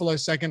probability, Buffalo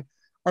second.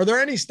 Are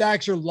there any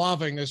stacks you're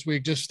loving this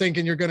week? Just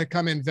thinking you're going to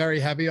come in very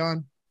heavy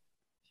on?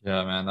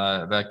 Yeah, man,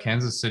 that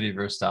Kansas City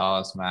versus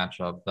Dallas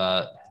matchup,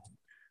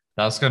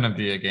 that's going to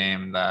be a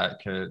game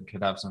that could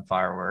have some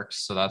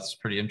fireworks. So that's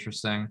pretty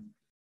interesting.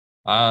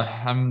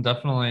 I'm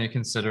definitely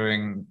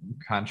considering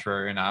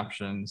contrarian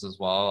options as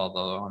well,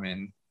 although, I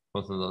mean,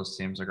 both of those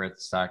teams are great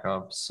to stack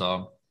up.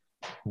 So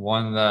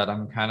one that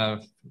I'm kind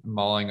of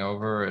mulling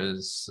over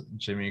is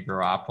Jimmy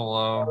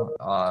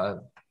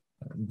Garoppolo.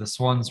 This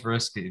one's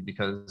risky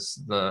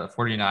because the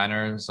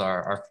 49ers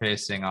are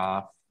facing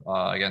off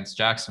against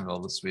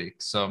Jacksonville this week.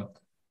 So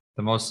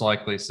the most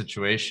likely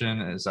situation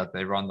is that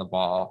they run the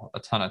ball a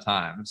ton of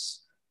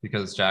times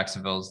because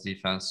Jacksonville's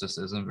defense just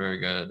isn't very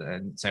good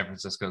and San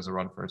Francisco's a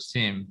run-first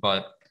team.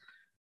 But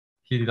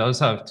he does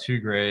have 2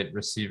 great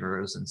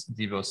receivers in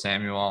Deebo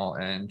Samuel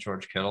and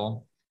George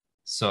Kittle.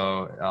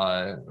 So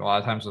a lot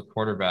of times with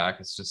quarterback,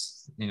 it's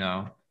just,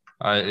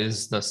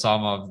 is the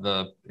sum of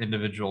the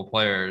individual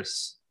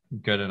players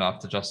good enough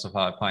to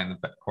justify playing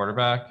the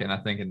quarterback. And I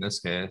think in this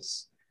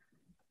case,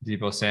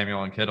 Deebo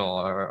Samuel and Kittle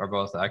are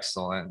both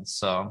excellent.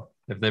 So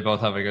if they both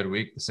have a good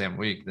week, the same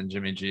week, then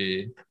Jimmy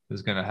G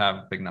is going to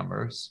have big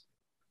numbers.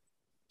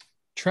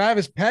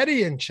 Travis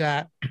Petty in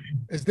chat.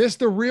 Is this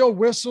the real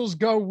whistles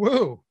go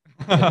woo?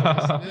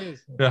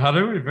 Yeah, how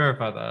do we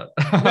verify that?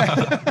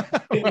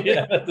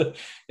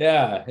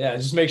 yeah.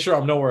 Just make sure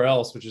I'm nowhere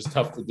else, which is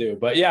tough to do.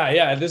 But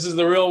yeah, this is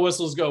the real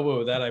whistles go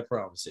woo. That I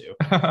promise you.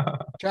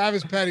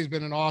 Travis Petty's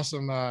been an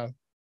awesome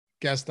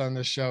guest on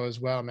this show as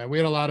well, man. We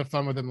had a lot of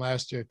fun with him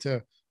last year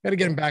too. Got to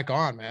get him back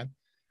on, man.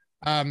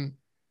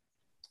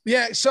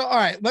 Yeah. So all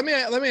right, let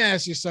me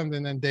ask you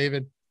something then,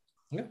 David.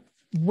 Yeah.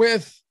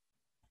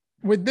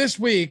 With this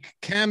week,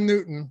 Cam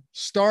Newton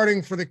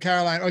starting for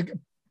the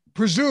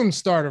presumed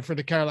starter for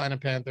the Carolina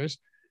Panthers.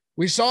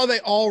 We saw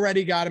they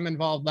already got him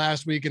involved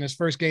last week in his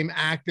first game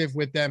active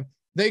with them.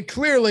 They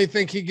clearly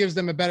think he gives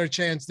them a better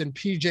chance than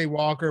PJ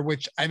Walker,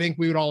 which I think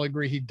we would all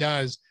agree he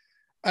does.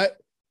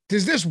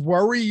 Does this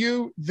worry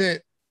you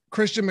that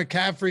Christian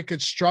McCaffrey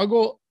could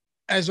struggle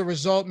as a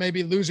result,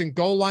 maybe losing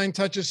goal line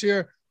touches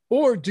here?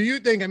 Or do you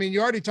think, I mean,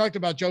 you already talked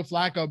about Joe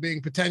Flacco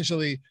being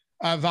potentially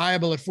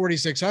viable at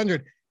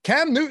 4,600.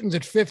 Cam Newton's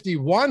at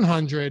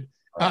 5,100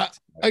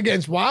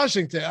 against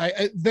Washington.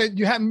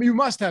 You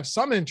must have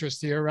some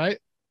interest here, right?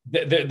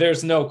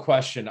 There's no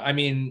question. I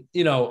mean,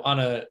 on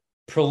a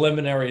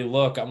preliminary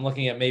look, I'm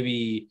looking at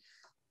maybe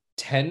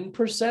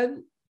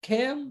 10%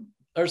 Cam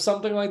or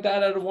something like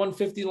that out of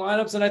 150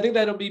 lineups. And I think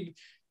that'll be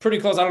pretty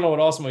close. I don't know what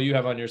Awesemo you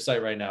have on your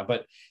site right now,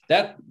 but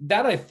that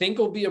I think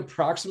will be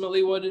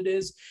approximately what it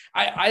is.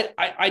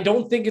 I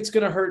don't think it's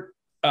going to hurt.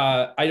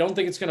 I don't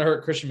think it's going to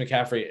hurt Christian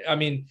McCaffrey. I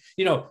mean,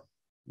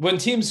 when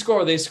teams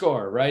score, they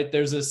score, right?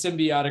 There's a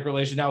symbiotic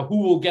relation. Now, who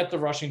will get the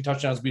rushing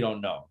touchdowns? We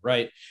don't know,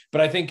 right?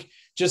 But I think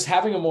just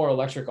having a more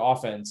electric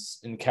offense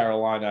in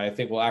Carolina, I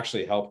think will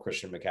actually help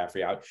Christian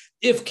McCaffrey out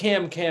if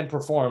Cam can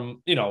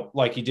perform,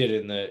 like he did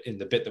in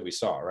the bit that we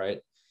saw, right?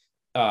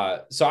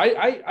 So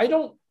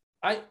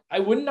I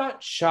would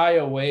not shy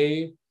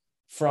away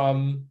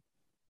from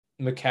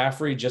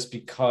McCaffrey just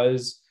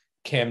because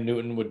Cam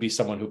Newton would be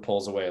someone who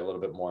pulls away a little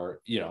bit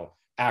more,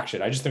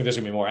 action. I just think there's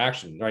gonna be more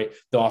action, right?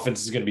 The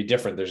offense is going to be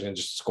different. They're going to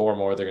just score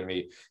more. They're going to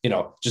be,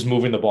 just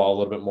moving the ball a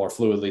little bit more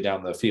fluidly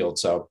down the field.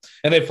 So,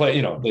 and they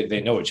play,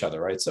 they know each other,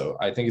 right? So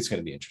I think it's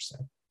going to be interesting.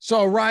 So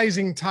a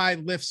rising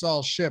tide lifts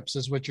all ships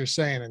is what you're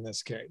saying in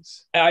this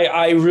case.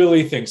 I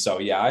really think so.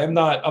 Yeah. I'm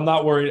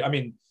not worried. I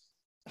mean,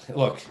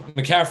 look,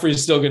 McCaffrey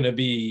is still going to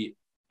be,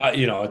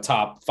 a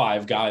top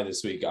 5 guy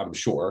this week, I'm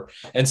sure.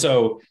 And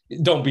so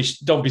don't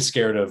be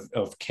scared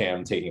of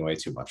Cam taking away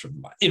too much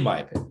in my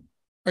opinion.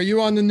 Are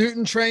you on the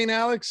Newton train,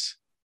 Alex?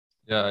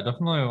 Yeah, I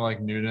definitely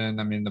like Newton.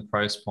 I mean, the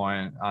price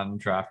point on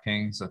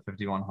DraftKings at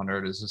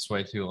 5,100 is just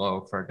way too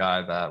low for a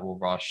guy that will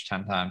rush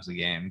 10 times a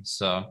game.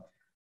 So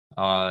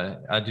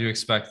I do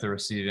expect the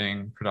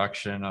receiving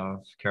production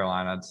of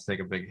Carolina to take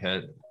a big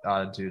hit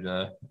due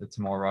to its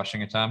more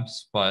rushing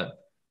attempts. But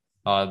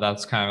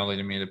that's kind of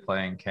leading me to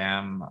playing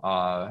Cam.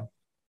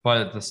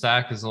 But the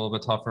stack is a little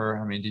bit tougher.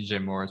 I mean,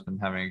 DJ Moore has been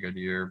having a good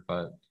year,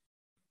 but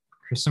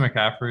Christian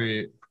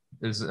McCaffrey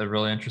is a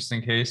really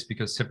interesting case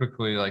because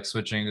typically like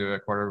switching to a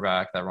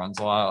quarterback that runs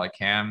a lot like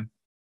Cam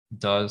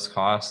does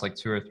cost like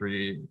 2 or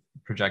 3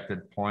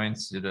 projected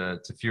points due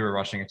to fewer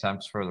rushing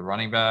attempts for the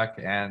running back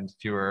and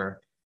fewer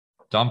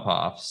dump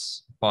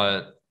offs.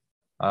 But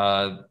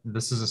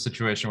this is a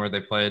situation where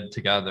they played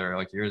together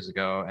like years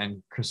ago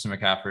and Christian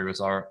McCaffrey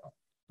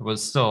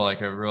was still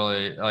like a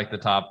really like the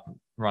top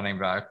running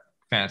back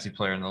fantasy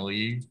player in the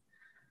league.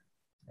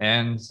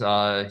 And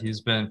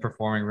he's been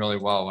performing really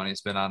well when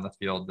he's been on the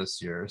field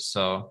this year.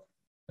 So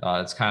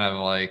it's kind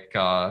of like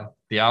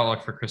the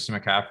outlook for Christian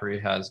McCaffrey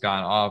has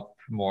gone up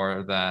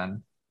more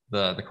than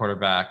the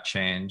quarterback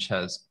change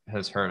has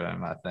hurt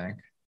him, I think.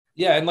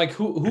 Yeah, and like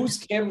who's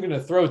Cam going to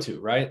throw to,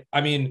 right?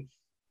 I mean,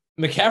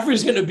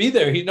 McCaffrey's going to be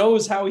there. He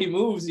knows how he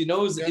moves. He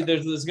knows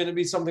there's going to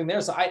be something there.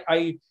 So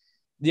I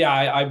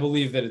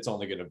believe that it's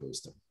only going to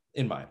boost him,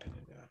 in my opinion.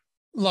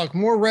 Look,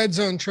 more red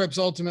zone trips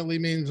ultimately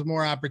means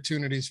more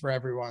opportunities for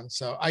everyone.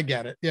 So I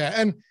get it. Yeah.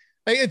 And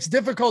it's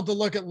difficult to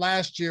look at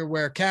last year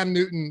where Cam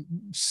Newton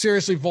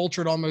seriously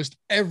vultured almost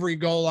every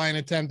goal line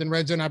attempt and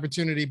red zone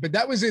opportunity, but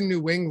that was in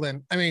New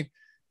England. I mean,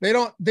 they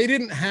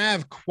didn't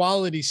have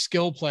quality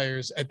skill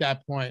players at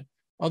that point,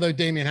 although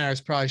Damian Harris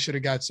probably should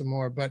have got some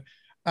more. But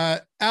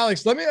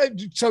Alex,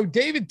 so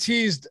David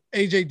teased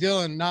AJ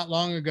Dillon not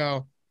long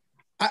ago.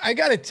 I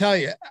got to tell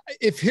you,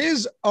 if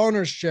his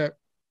ownership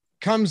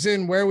comes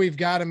in where we've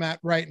got him at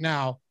right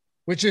now,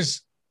 which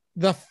is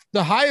the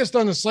highest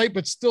on the slate,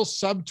 but still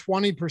sub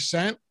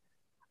 20%.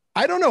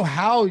 I don't know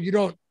how you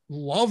don't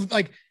love,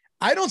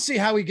 I don't see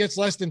how he gets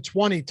less than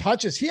 20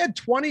 touches. He had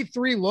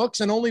 23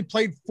 looks and only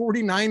played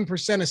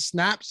 49% of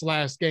snaps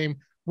last game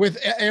with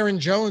Aaron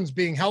Jones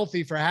being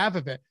healthy for half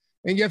of it.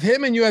 And you have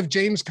him and you have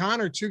James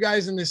Conner, 2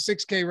 guys in the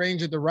 6K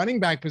range at the running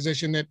back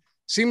position that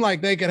seem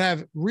like they could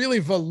have really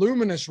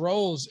voluminous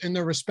roles in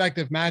their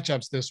respective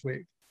matchups this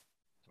week.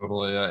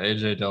 Totally.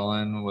 AJ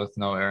Dillon with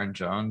no Aaron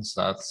Jones.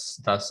 That's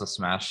a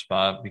smash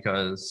spot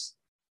because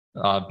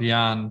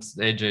beyond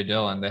AJ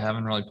Dillon, they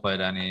haven't really played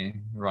any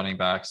running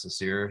backs this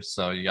year.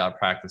 So you got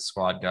practice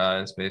squad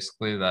guys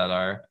basically that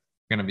are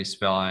going to be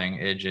spelling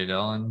AJ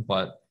Dillon.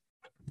 But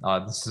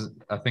I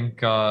think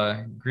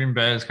Green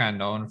Bay is kind of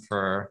known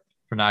for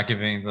not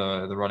giving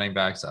the running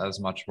backs as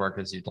much work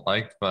as you'd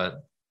like.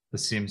 But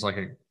this seems like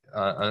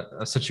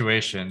a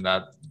situation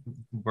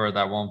where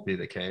that won't be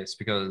the case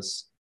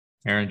because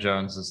Aaron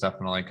Jones is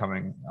definitely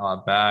coming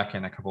back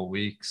in a couple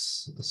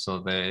weeks. So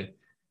they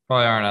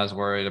probably aren't as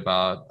worried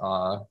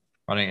about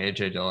running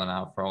AJ Dillon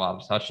out for a lot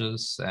of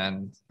touches,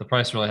 and the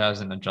price really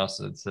hasn't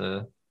adjusted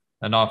to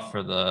enough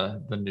for the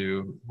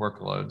new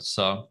workload.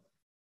 So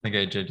I think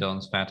AJ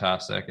Dillon's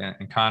fantastic,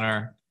 and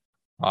Connor.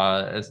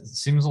 It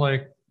seems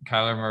like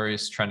Kyler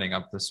Murray's trending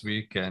up this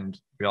week, and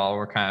we all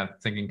were kind of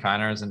thinking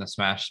Connor is in a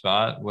smash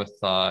spot with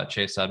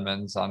Chase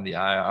Edmonds on the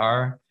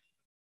IR.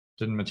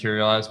 Didn't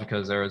materialize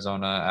because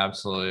Arizona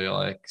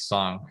absolutely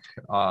stunk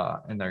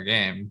in their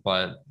game,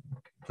 but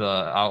the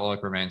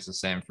outlook remains the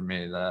same for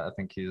me. That I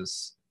think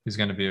he's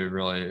going to be a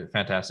really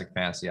fantastic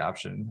fantasy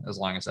option as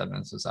long as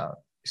Edmonds is out.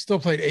 He still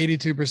played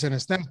 82%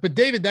 of snaps, but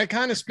David, that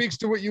kind of speaks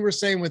to what you were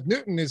saying with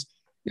Newton. Is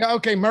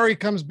okay. Murray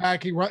comes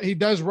back. He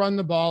does run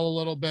the ball a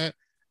little bit.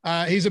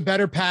 He's a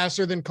better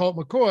passer than Colt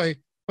McCoy,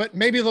 but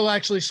maybe they'll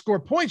actually score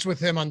points with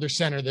him under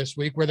center this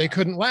week where they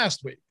couldn't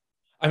last week.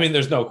 I mean,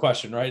 there's no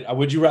question, right?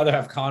 Would you rather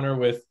have Connor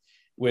with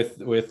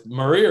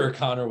Murray or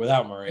Connor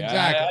without Murray?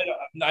 Exactly.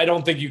 I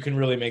don't think you can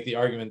really make the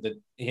argument that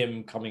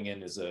him coming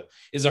in is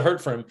a hurt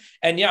for him.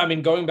 And yeah, I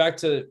mean, going back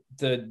to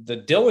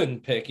the Dillon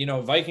pick,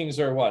 Vikings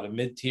are a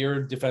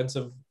mid-tier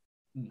defensive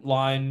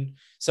line.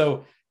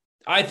 So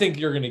I think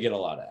you're going to get a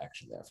lot of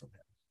action there from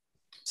him.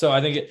 So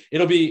I think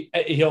he'll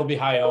be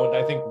high owned.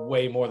 I think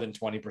way more than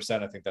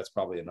 20%. I think that's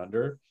probably an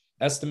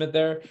underestimate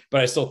there,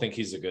 but I still think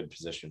he's a good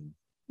position.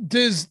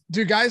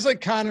 Do guys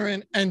like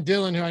Connor and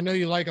Dillon, who I know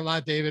you like a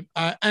lot, David,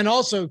 and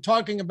also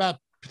talking about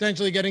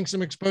potentially getting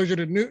some exposure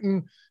to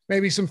Newton,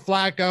 maybe some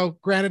Flacco,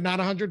 granted not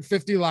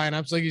 150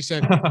 lineups, like you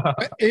said,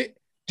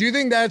 do you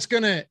think that's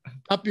going to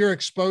up your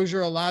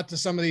exposure a lot to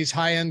some of these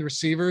high-end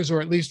receivers, or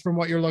at least from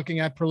what you're looking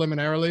at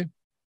preliminarily?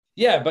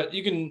 Yeah, but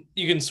you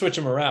can switch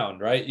them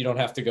around, right? You don't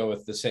have to go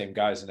with the same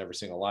guys in every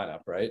single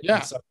lineup, right? Yeah.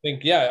 So I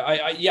think,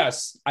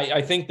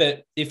 I think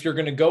that if you're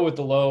going to go with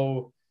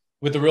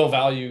the real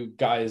value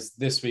guys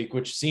this week,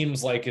 which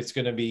seems like it's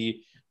going to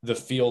be the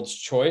field's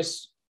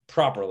choice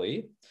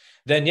properly,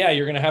 then yeah,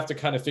 you're going to have to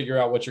kind of figure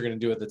out what you're going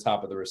to do at the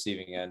top of the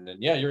receiving end.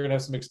 And yeah, you're going to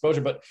have some exposure,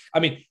 but I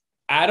mean,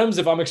 Adams,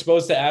 if I'm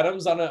exposed to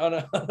Adams on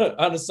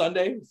a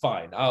Sunday,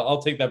 fine.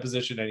 I'll take that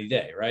position any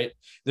day, right?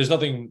 There's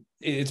nothing,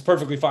 it's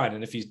perfectly fine.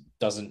 And if he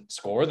doesn't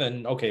score,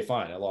 then okay,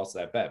 fine. I lost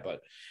that bet.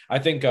 But I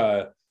think,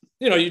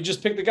 you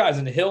just pick the guys,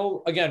 and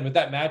Hill, again, with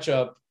that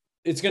matchup,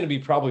 it's going to be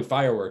probably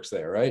fireworks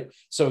there, right?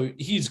 So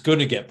he's going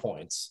to get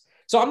points.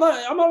 So I'm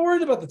not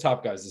worried about the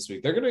top guys this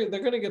week. They're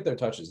gonna get their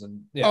touches. And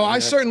yeah, I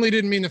certainly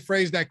didn't mean to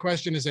phrase that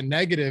question as a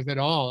negative at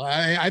all.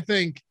 I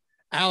think,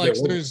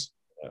 Alex, there's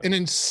an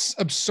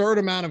absurd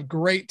amount of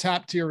great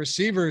top tier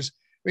receivers.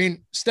 I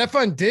mean,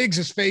 Stephon Diggs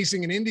is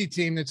facing an Indy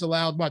team that's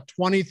allowed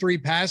 23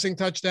 passing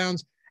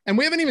touchdowns, and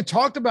we haven't even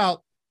talked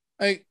about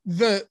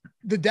the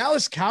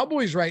Dallas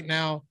Cowboys right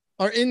now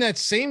are in that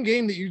same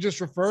game that you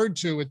just referred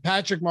to with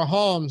Patrick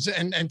Mahomes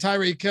and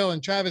Tyreek Hill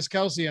and Travis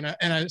Kelce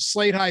and a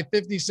slate high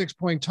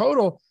 56-point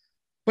total.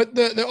 But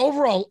the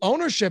overall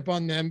ownership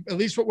on them, at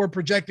least what we're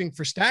projecting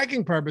for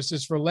stacking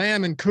purposes for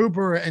Lamb and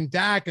Cooper and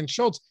Dak and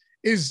Schultz,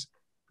 is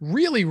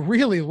really,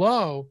 really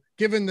low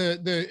given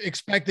the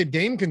expected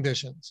game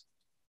conditions.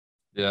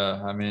 Yeah,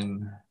 I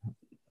mean,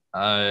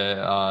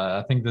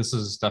 I think this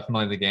is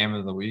definitely the game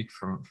of the week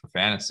for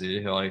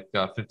fantasy.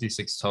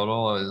 56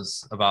 total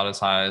is about as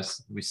high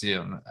as we see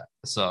him.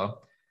 So,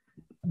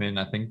 I mean,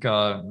 I think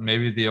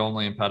maybe the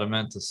only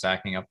impediment to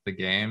stacking up the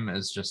game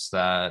is just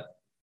that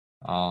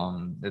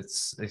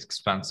it's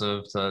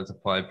expensive to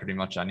play pretty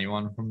much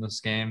anyone from this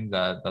game.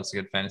 That's a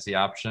good fantasy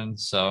option.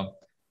 So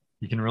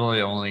you can really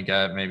only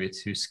get maybe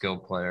 2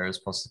 skilled players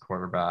plus the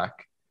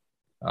quarterback.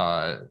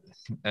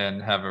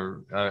 And have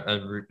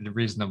a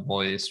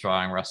reasonably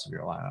strong rest of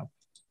your lineup.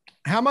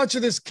 How much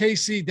of this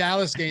KC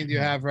Dallas game do you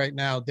have right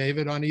now,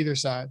 David, on either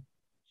side?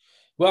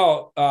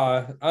 Well,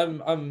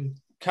 I'm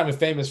kind of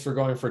famous for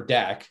going for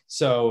Dak.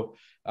 So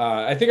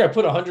I think I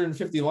put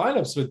 150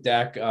 lineups with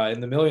Dak in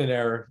the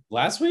Millionaire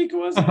last week.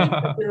 Was it? I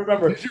can't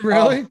remember. Did you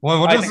really?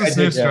 What is this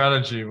new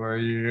strategy where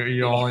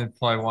you only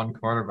play one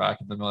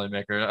quarterback in the Million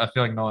Maker? I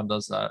feel like no one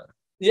does that.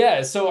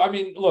 Yeah, so I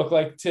mean, look,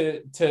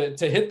 to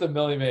hit the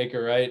Millie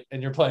Maker, right?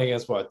 And you're playing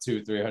against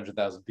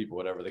 200,000-300,000 people,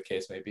 whatever the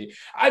case may be.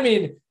 I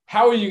mean,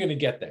 how are you going to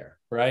get there,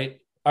 right?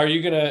 Are you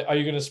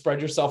gonna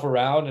spread yourself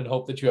around and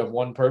hope that you have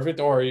one perfect,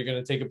 or are you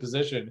going to take a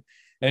position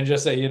and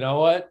just say, you know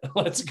what,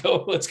 let's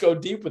go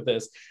deep with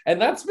this? And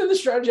that's been the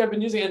strategy I've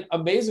been using. And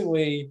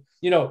amazingly,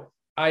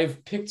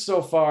 I've picked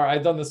so far.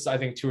 I've done this, I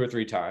think, 2 or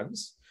 3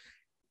 times.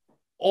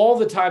 all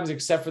the times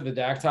except for the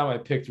Dak time, I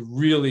picked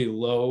really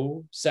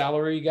low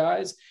salary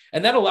guys,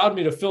 and that allowed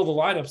me to fill the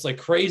lineups like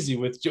crazy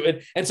with.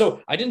 And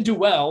so I didn't do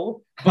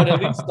well, but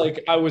at least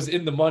like I was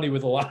in the money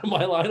with a lot of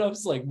my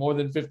lineups, like more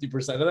than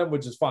 50% of them,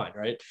 which is fine,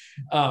 right?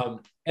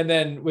 And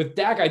then with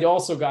Dak, I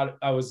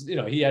was,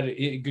 he had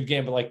a good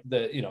game, but like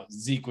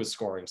Zeke was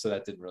scoring, so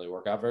that didn't really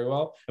work out very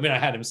well. I mean, I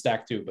had him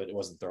stacked too, but it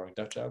wasn't throwing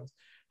touchdowns.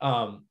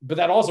 But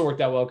that also worked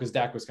out well because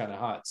Dak was kind of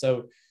hot.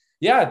 So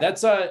yeah,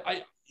 that's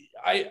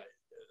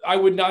I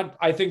would not.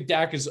 I think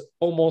Dak is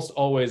almost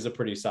always a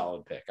pretty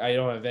solid pick. I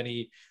don't have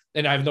any,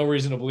 and I have no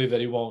reason to believe that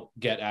he won't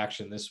get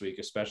action this week,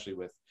 especially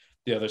with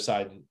the other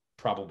side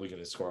probably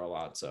going to score a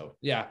lot. So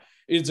yeah,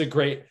 it's a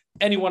great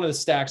any one of the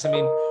stacks. I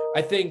mean,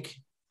 I think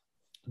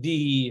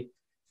the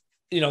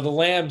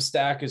Lamb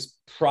stack is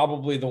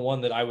probably the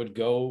one that I would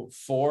go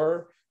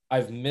for.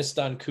 I've missed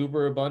on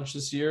Cooper a bunch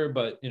this year,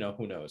 but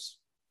who knows?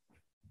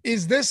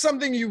 Is this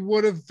something you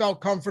would have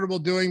felt comfortable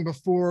doing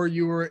before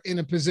you were in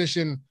a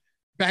position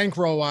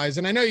bankroll wise?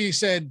 And I know you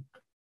said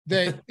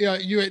that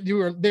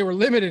they were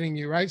limiting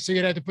you, right? So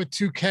you'd have to put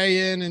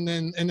 2K in and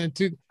then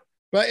two.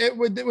 But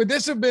would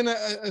this have been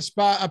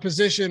a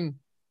position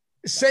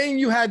saying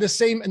you had the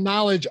same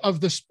knowledge of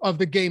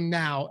the game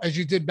now as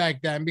you did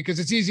back then, because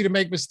it's easy to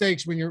make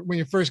mistakes when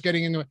you're first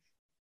getting into it.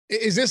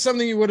 Is this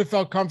something you would have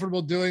felt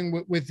comfortable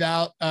doing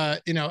without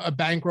a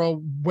bankroll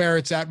where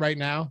it's at right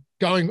now,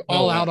 going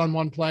all out on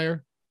one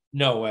player?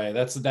 No way.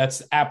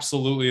 That's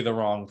absolutely the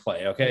wrong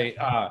play. Okay.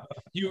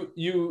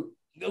 You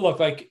look,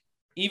 like,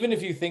 even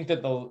if you think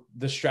that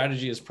the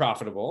strategy is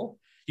profitable,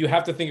 you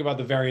have to think about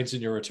the variance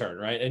in your return,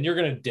 right? And you're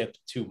going to dip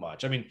too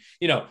much. I mean,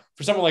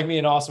 for someone like me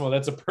and Osmo,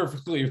 that's a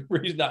perfectly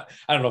I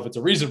don't know if it's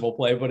a reasonable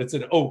play, but it's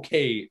an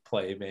okay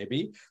play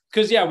maybe.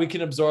 Because we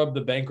can absorb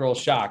the bankroll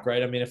shock,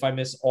 right? I mean, if I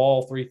miss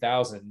all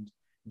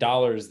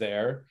 $3,000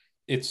 there,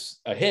 it's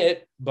a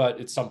hit, but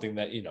it's something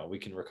that, we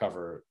can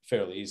recover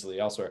fairly easily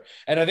elsewhere.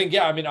 And I think,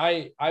 I mean,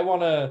 I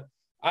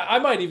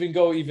might even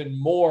go even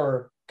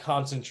more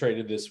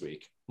concentrated this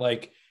week.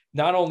 Like,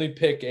 not only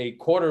pick a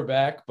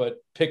quarterback, but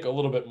pick a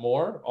little bit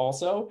more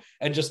also,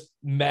 and just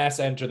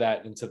mass enter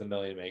that into the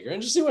million maker and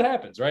just see what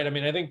happens. Right. I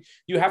mean, I think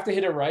you have to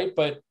hit it right,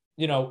 but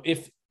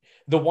if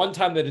the one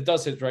time that it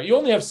does hit right, you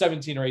only have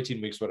 17 or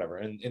 18 weeks, whatever,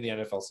 in the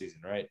NFL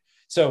season. Right.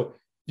 So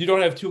you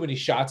don't have too many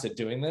shots at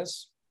doing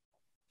this.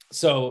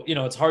 So,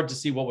 it's hard to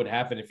see what would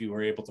happen if you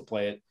were able to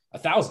play it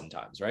 1,000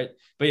 times. Right.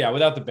 But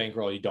without the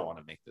bankroll, you don't want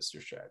to make this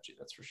your strategy.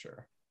 That's for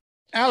sure.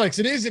 Alex,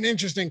 it is an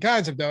interesting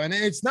concept though. And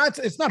it's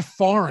not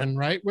foreign,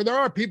 right? Where there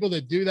are people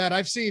that do that.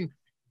 I've seen,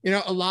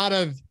 a lot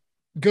of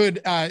good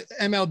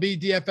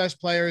MLB DFS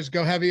players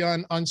go heavy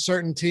on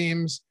certain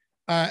teams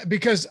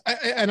because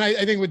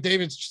I think what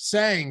David's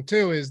saying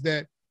too is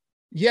that,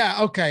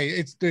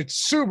 it's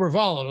super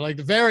volatile. Like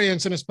the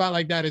variance in a spot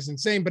like that is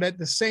insane. But at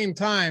the same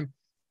time,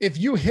 if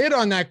you hit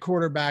on that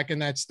quarterback in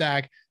that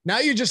stack, now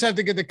you just have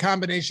to get the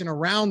combination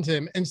around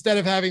him instead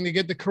of having to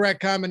get the correct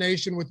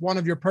combination with one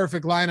of your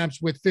perfect lineups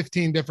with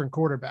 15 different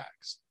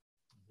quarterbacks.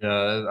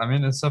 Yeah, I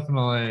mean, it's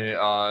definitely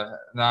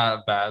not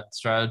a bad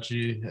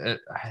strategy.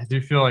 I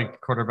do feel like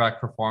quarterback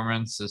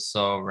performance is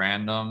so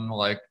random.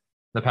 Like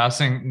the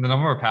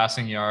number of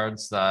passing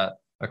yards that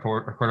a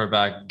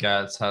quarterback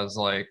gets has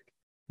like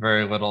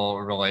very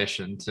little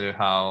relation to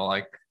how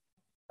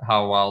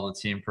well the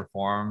team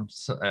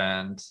performs.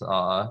 And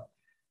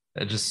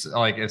it just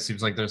it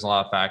seems like there's a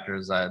lot of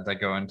factors that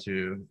go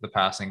into the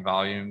passing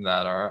volume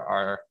that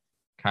are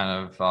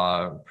kind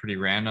of pretty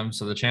random.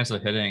 So the chance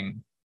of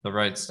hitting the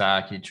right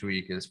stack each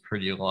week is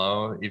pretty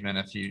low, even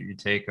if you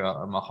take a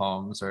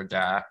Mahomes or a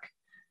Dak.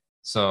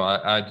 So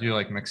I do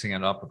like mixing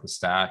it up with the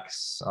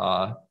stacks.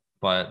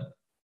 But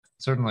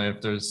certainly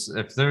if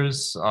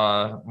there's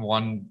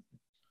one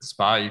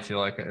spot you feel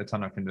like a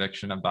ton of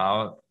conviction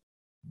about,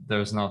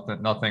 there's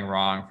nothing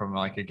wrong from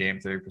like a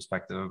game theory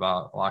perspective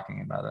about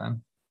locking that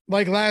in.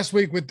 Like last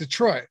week with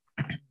Detroit.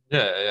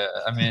 Yeah.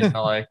 I mean,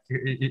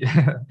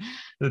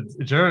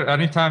 Jared,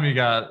 anytime you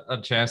got a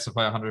chance to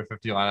play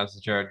 150 lineups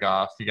with Jared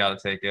Goff, you got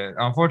to take it.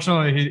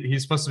 Unfortunately,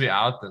 he's supposed to be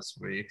out this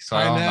week, so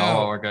I don't know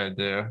what we're going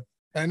to do.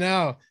 I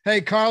know. Hey,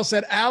 Carl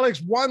said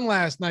Alex won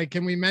last night.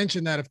 Can we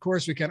mention that? Of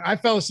course we can. I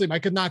fell asleep. I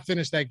could not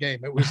finish that game.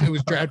 It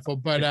was dreadful.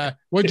 But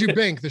what'd you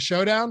think? The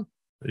showdown?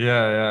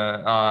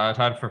 Yeah. I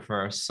tied for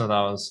first, so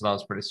that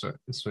was pretty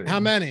sweet. How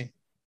many?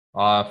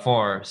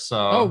 4.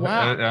 So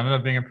wow. It ended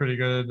up being a pretty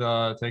good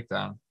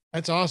takedown.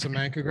 That's awesome,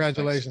 man.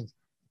 Congratulations.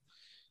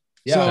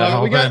 Yeah, so,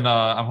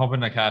 I'm hoping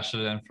to cash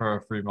it in for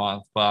a free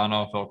month, but I don't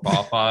know if it'll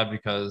qualify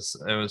because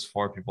it was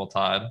 4 people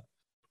tied.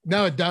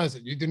 No, it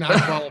doesn't. You do not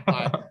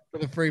qualify for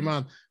the free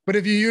month. But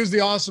if you use the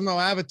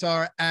Awesemo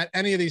avatar at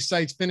any of these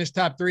sites, finish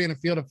top 3 in a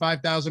field of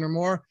 5,000 or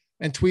more,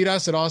 and tweet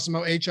us at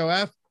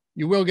AwesemoHOF,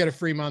 you will get a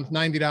free month,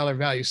 $90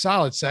 value.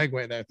 Solid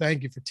segue there.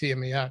 Thank you for teeing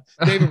me out.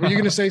 David, were you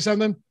going to say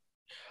something?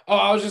 Oh,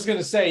 I was just going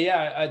to say,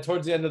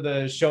 towards the end of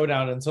the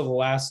showdown until the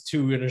last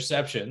 2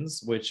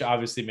 interceptions, which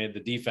obviously made the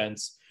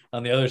defense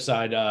on the other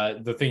side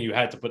the thing you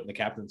had to put in the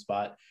captain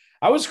spot.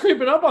 I was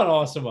creeping up on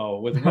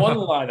Awesemo with one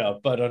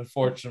lineup, but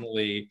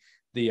unfortunately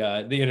the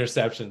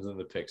interceptions and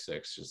the pick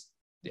six. Just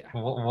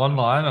one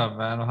lineup,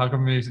 man. How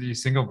come you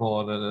single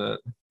bulleted it?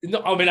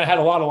 No, I mean I had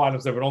a lot of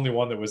lineups there, but only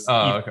one that was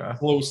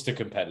close to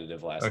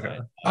competitive last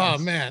night. Oh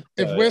man,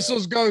 if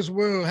Whistles Goes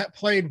Woo had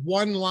played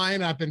one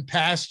lineup and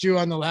passed you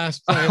on the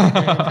last play of the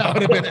game, that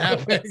would have been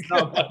epic. It's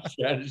not much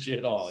strategy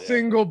at all.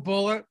 Single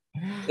bullet,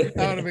 that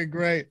would have been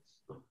great.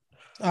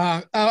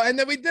 And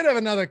then we did have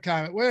another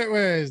comment.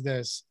 Where is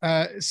this?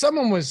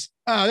 Someone was.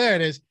 Oh, there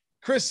it is.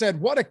 Chris said,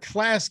 "What a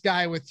class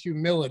guy with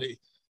humility,"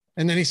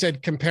 and then he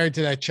said, "Compared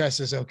to that, Chess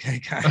is okay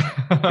guy."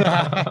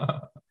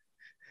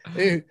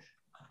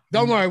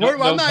 Don't worry.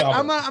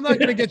 I'm not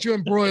going to get you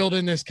embroiled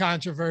in this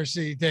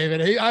controversy,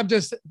 David. I'm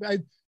just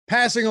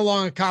passing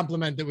along a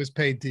compliment that was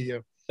paid to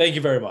you. Thank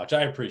you very much.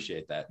 I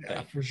appreciate that.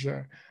 Yeah, for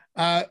sure.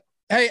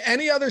 Hey,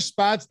 any other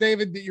spots,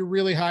 David, that you're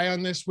really high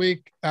on this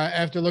week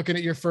after looking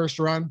at your first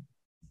run?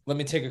 Let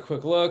me take a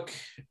quick look.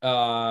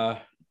 Give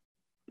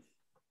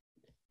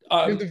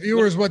the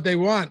viewers what they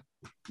want.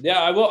 Yeah,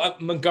 I will.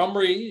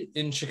 Montgomery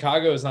in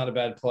Chicago is not a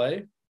bad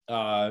play.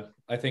 I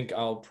think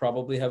I'll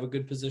probably have a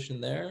good position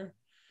there.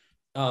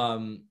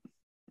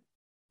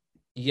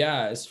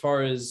 As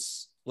far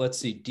as, let's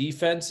see,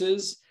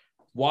 defenses,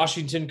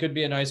 Washington could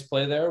be a nice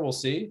play there. We'll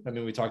see. I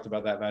mean, we talked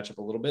about that matchup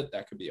a little bit.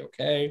 That could be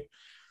okay.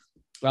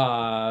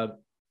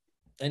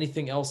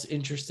 Anything else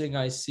interesting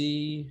I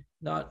see?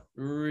 Not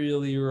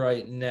really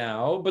right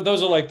now, but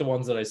those are like the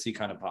ones that I see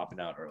kind of popping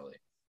out early.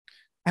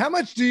 How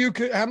much do you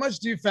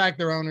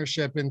factor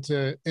ownership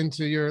into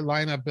your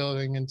lineup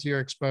building, into your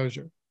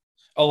exposure?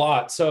 A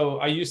lot. So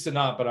I used to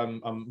not, but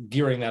I'm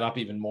gearing that up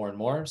even more and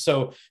more.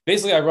 So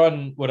basically I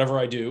run whatever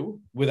I do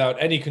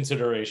without any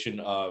consideration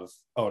of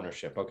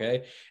ownership.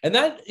 Okay. And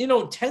that,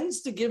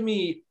 tends to give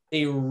me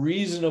a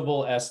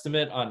reasonable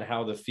estimate on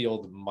how the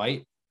field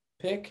might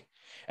pick.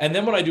 And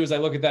then what I do is I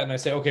look at that and I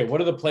say, okay, what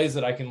are the plays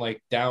that I can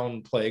like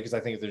downplay? Because I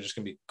think they're just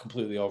going to be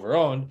completely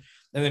overowned,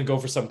 and then go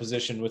for some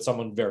position with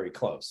someone very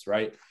close.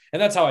 Right.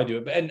 And that's how I do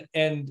it.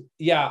 And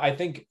yeah, I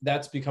think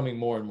that's becoming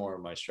more and more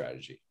of my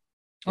strategy.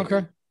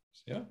 Okay.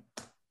 Yeah.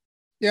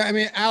 Yeah. I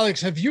mean, Alex,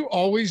 have you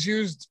always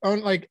used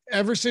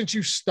ever since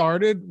you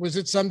started? Was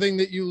it something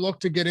that you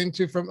looked to get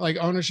into from like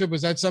ownership?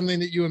 Was that something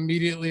that you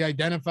immediately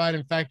identified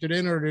and factored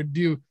in, or did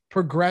you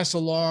progress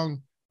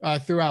along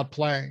throughout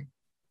playing?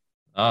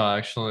 Oh,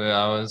 actually,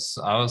 I was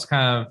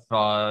kind of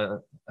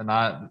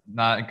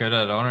not good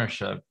at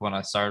ownership when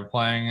I started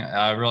playing.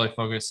 I really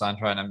focused on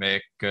trying to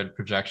make good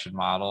projection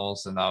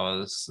models, and that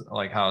was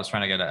like how I was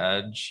trying to get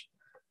an edge.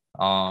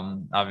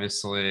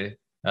 Obviously,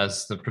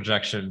 as the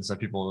projections that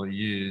people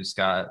use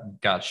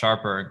got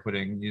sharper,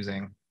 including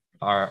using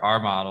our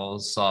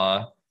models,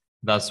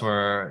 that's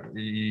where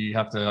you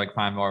have to like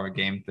find more of a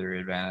game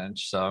theory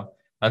advantage. So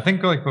I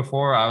think like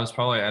before I was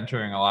probably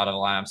entering a lot of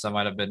lineups that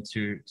might have been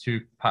too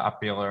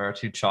popular or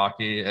too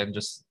chalky, and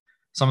just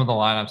some of the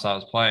lineups I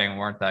was playing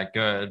weren't that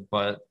good,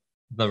 but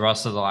the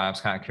rest of the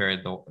lineups kind of carried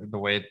the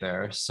weight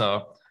there.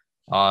 So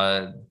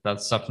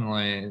that's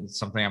definitely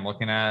something I'm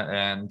looking at.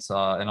 And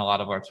in a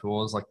lot of our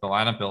tools, like the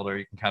lineup builder,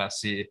 you can kind of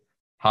see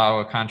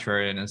how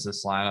contrarian is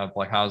this lineup,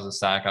 like how does it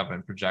stack up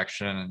in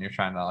projection, and you're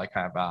trying to like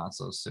kind of balance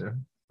those two.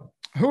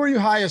 Who are you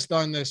highest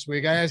on this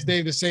week? I asked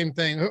Dave the same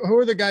thing. Who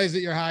are the guys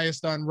that you're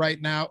highest on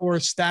right now, or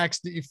stacks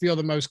that you feel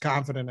the most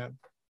confident in?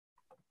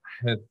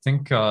 I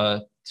think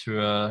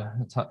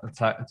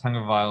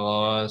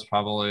Tagovailoa is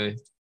probably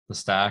the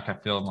stack I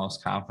feel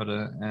most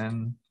confident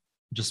in,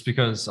 just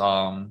because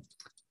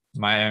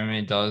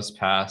Miami does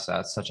pass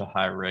at such a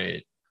high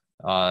rate.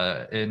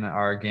 In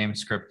our game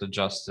script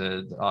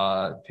adjusted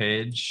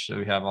page,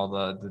 we have all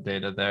the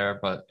data there,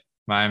 but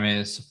Miami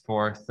is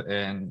fourth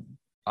in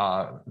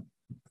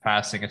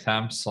passing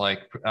attempts,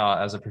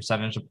 as a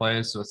percentage of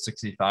plays, with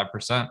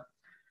 65%,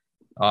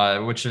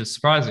 which is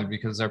surprising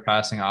because their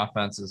passing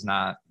offense is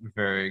not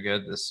very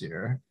good this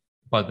year,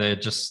 but they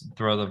just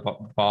throw the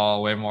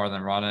ball way more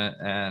than run it.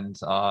 And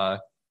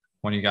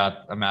when you got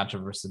a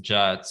matchup versus the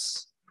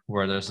Jets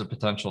where there's a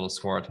potential to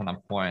score a ton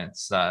of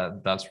points,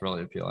 that's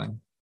really appealing.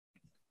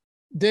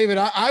 David,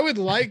 I would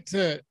like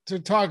to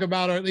talk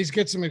about, or at least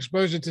get some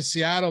exposure to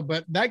Seattle,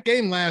 but that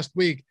game last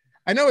week,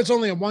 I know it's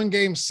only a one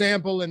game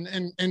sample,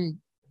 and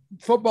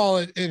football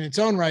in its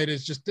own right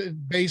is just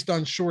based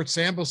on short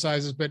sample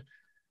sizes, but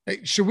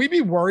should we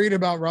be worried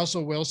about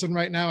Russell Wilson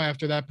right now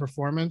after that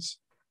performance?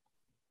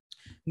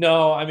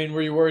 No, I mean,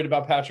 were you worried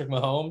about Patrick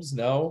Mahomes?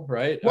 No,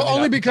 right? Well,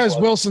 only because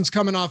Wilson's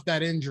coming off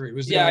that injury.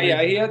 He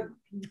had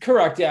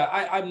correct. Yeah,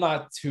 I'm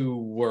not too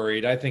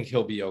worried. I think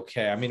he'll be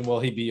okay. I mean, will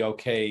he be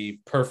okay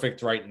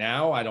perfect right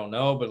now? I don't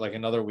know, but like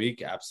another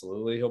week,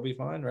 absolutely, he'll be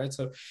fine, right?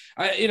 So,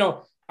 I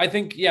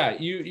think, yeah,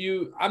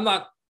 I'm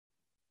not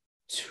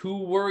too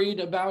worried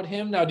about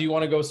him. Now, do you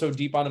want to go so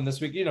deep on him this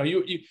week?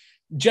 You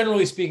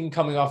generally speaking,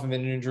 coming off of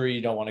an injury,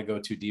 you don't want to go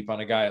too deep on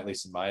a guy, at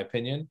least in my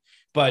opinion.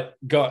 But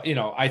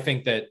I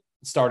think that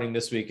starting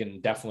this week and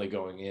definitely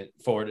going in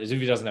forward, is if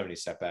he doesn't have any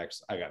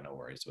setbacks, I got no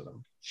worries with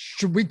him.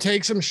 Should we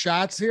take some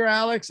shots here,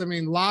 Alex? I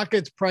mean,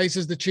 Lockett's price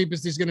is the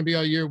cheapest he's going to be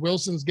all year.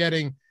 Wilson's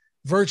getting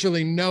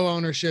virtually no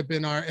ownership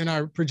in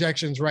our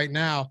projections right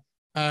now.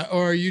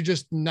 or are you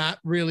just not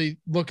really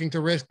looking to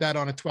risk that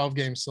on a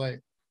 12-game slate?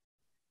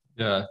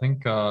 Yeah, I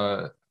think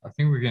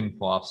we can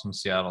pull off some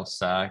Seattle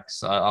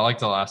stacks. I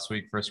liked it last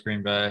week for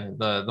Green Bay.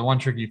 The one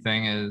tricky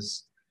thing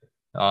is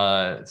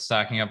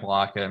stacking up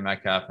Lockett,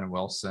 Metcalf, and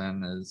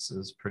Wilson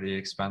is pretty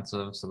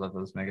expensive, so that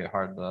does make it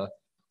hard to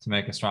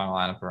make a strong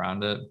lineup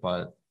around it.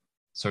 But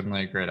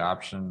certainly a great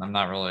option. I'm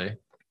not really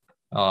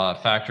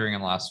factoring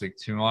in last week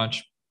too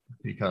much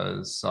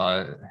because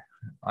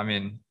I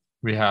mean,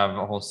 we have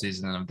a whole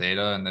season of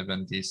data and they've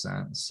been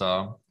decent.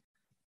 So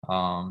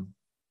I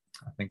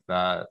think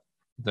that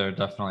they're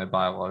definitely a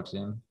buy low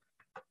team.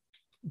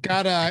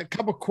 Got a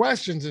couple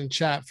questions in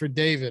chat for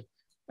David.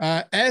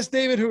 Ask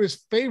David who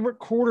his favorite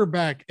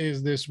quarterback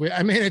is this week.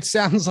 I mean, it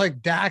sounds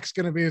like Dak's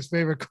going to be his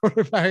favorite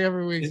quarterback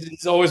every week.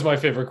 He's always my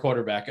favorite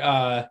quarterback.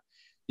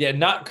 Yeah,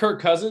 not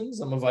Kirk Cousins.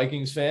 I'm a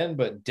Vikings fan,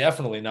 but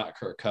definitely not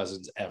Kirk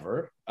Cousins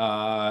ever.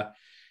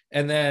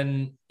 And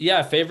then,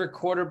 yeah, favorite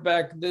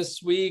quarterback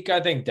this week.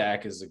 I think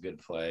Dak is a good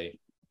play.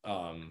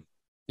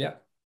 Yeah.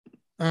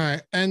 All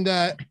right. And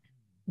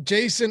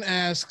Jason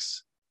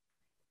asks,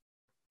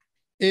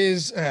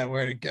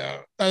 where'd it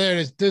go? Oh, there it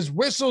is. Does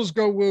whistles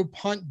go woo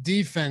punt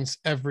defense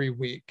every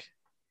week?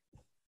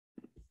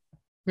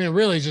 I mean,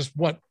 really just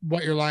what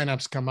your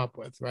lineups come up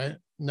with, right?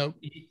 Nope.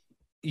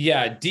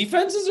 Yeah,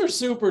 defenses are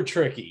super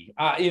tricky.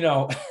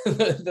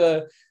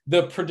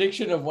 The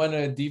prediction of when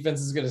a defense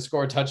is going to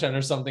score a touchdown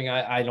or something,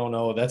 I don't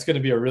know. That's going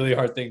to be a really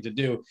hard thing to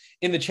do.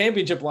 In the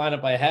championship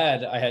lineup I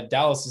had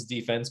Dallas's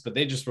defense, but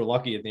they just were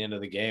lucky at the end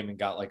of the game and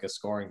got like a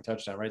scoring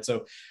touchdown, right?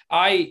 So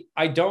I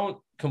don't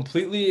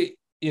completely,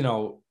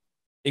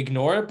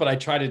 ignore it, but I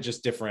try to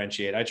just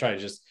differentiate. I try to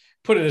just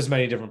put it as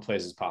many different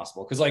places as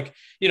possible. Cause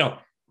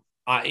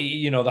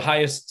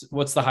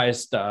what's the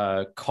highest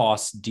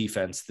cost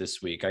defense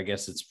this week? I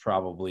guess it's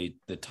probably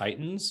the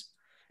Titans.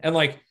 And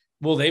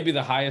will they be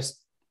the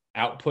highest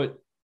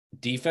output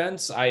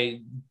defense? Would I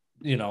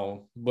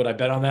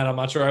bet on that? I'm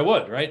not sure I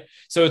would, right?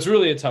 So it's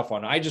really a tough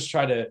one. I just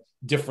try to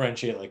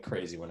differentiate like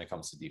crazy when it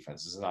comes to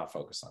defenses and not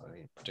focus on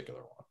any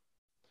particular one.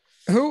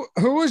 Who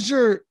was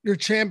your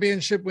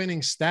championship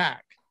winning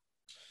stack?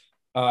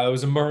 It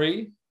was a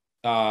Murray,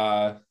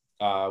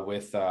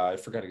 with I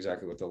forgot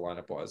exactly what the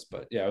lineup was,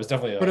 but yeah, it was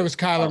definitely. But it was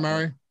Kyler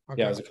Murray.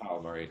 Okay. Yeah, it was a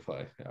Kyler Murray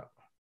play. Yeah.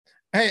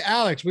 Hey,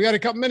 Alex, we got a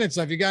couple minutes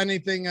left. You got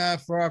anything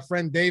for our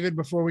friend David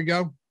before we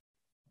go?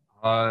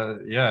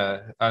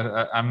 Yeah,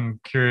 I'm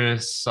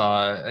curious.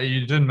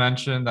 You did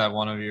mention that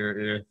one of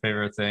your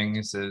favorite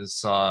things is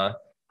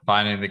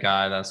finding the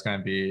guy that's going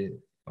to be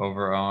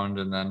over-owned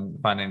and then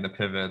finding the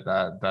pivot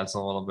that's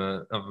a little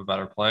bit of a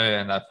better play,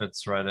 and that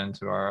fits right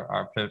into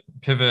our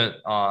pivot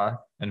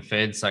and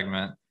fade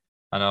segment.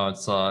 I know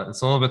it's a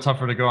little bit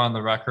tougher to go on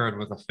the record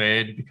with a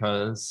fade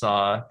because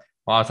a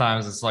lot of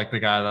times it's like the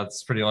guy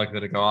that's pretty likely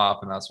to go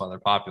off, and that's why they're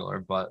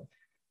popular. But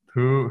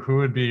who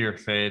would be your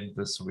fade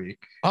this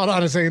week? Hold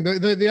on a second.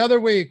 The other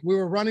week we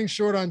were running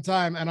short on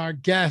time, and our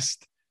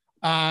guest,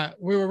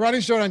 we were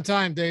running short on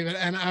time, David,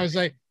 and I was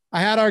like,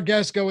 I had our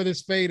guest go with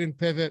his fade and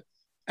pivot,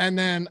 and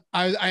then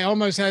I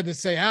almost had to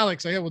say,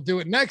 Alex, yeah, we'll do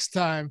it next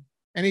time.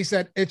 And he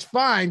said, it's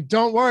fine.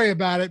 Don't worry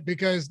about it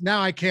because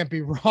now I can't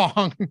be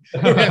wrong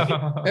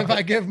if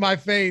I give my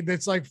fade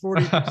that's like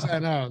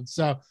 40% owned.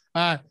 So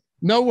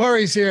no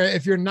worries here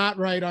if you're not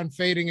right on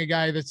fading a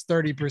guy that's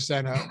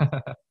 30% owned.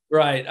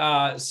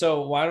 Right.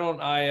 So why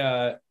don't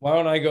I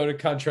go to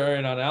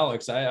contrarian on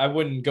Alex? I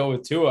wouldn't go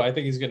with Tua. I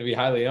think he's going to be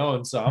highly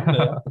owned. So I'm going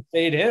to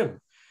fade him.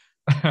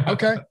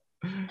 Okay.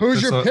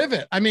 Who's your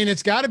pivot? I mean,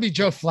 it's got to be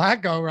Joe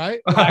Flacco,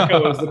 right?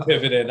 Flacco is the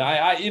pivot in.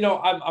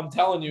 I'm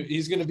telling you,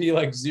 he's going to be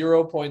like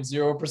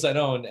 0.0%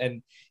 owned.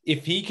 And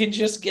if he can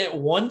just get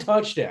one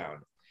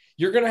touchdown,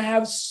 you're going to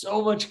have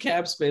so much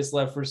cap space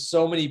left for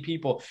so many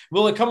people.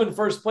 Will it come in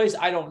first place?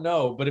 I don't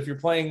know. But if you're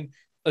playing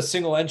a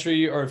single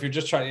entry or if you're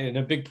just trying in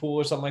a big pool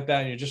or something like that,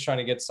 and you're just trying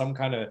to get some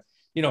kind of,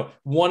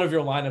 one of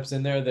your lineups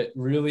in there that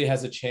really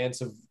has a chance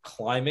of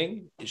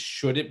climbing,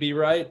 should it be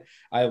right?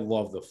 I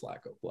love the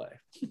Flacco play.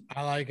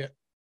 I like it.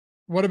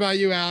 What about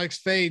you,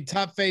 Alex?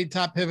 Top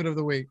pivot of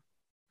the week.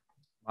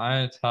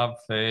 My top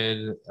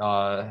fade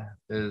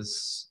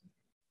is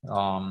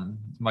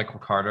Michael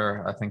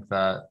Carter. I think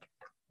that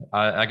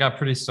I got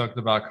pretty stoked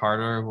about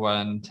Carter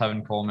when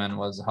Tevin Coleman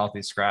was a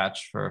healthy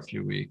scratch for a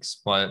few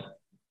weeks, but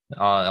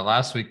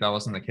last week that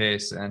wasn't the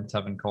case, and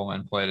Tevin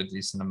Coleman played a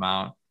decent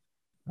amount.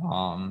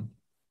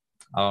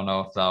 I don't know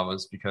if that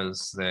was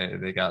because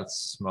they got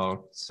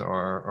smoked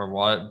or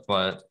what,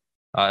 but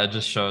it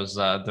just shows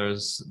that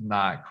there's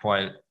not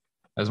quite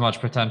as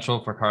much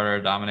potential for Carter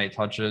to dominate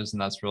touches,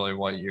 and that's really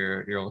what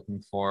you're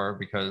looking for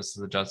because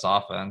the Jets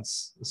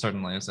offense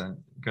certainly isn't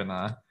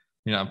gonna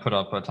put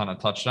up a ton of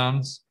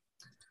touchdowns.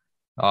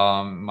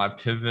 My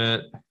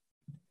pivot,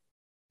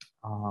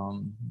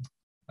 I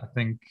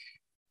think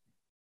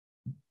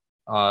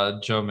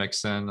Joe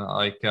Mixon.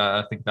 I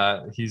think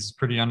that he's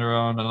pretty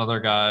underowned. Another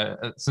guy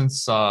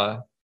since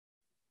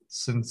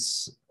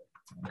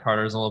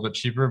Carter's a little bit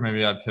cheaper,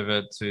 maybe I'd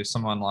pivot to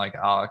someone like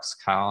Alex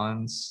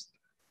Collins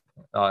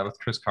with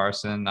Chris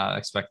Carson not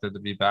expected to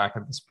be back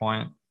at this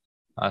point.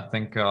 I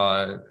think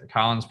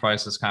Collins'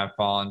 price has kind of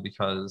fallen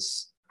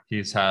because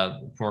he's had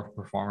poor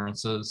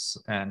performances,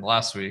 and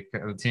last week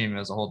the team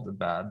as a whole did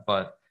bad,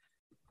 but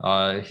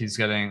he's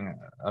getting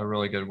a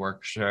really good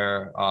work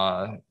share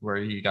where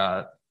he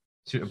got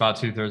about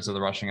 2/3 of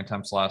the rushing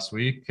attempts last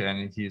week,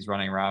 and he's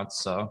running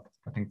routes, so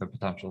I think the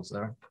potential is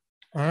there.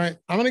 All right,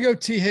 I'm going to go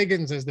T.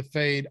 Higgins as the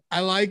fade. I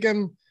like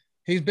him.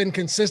 He's been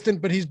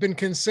consistent, but he's been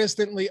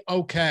consistently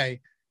okay.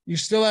 You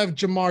still have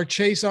Jamar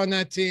Chase on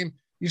that team.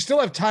 You still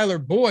have Tyler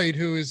Boyd,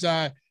 who is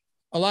a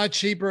lot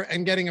cheaper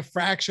and getting a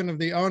fraction of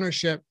the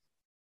ownership.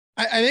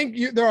 I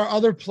think there are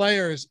other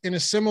players in a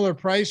similar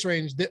price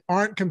range that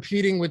aren't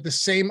competing with the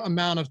same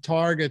amount of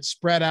targets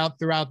spread out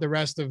throughout the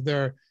rest of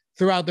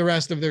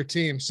their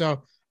team.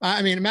 So,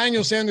 I mean,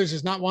 Emmanuel Sanders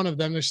is not one of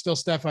them. There's still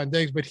Stephon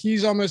Diggs, but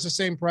he's almost the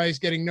same price,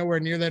 getting nowhere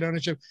near that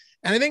ownership.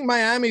 And I think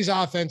Miami's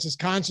offense is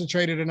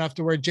concentrated enough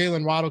to where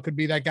Jalen Waddle could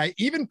be that guy.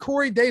 Even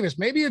Corey Davis,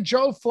 maybe a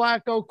Joe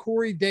Flacco,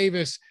 Corey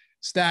Davis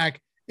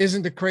stack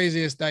isn't the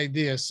craziest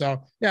idea.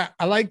 So, yeah,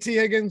 I like T.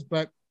 Higgins,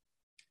 but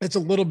it's a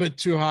little bit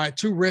too high,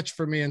 too rich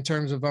for me in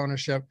terms of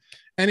ownership.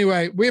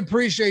 Anyway, we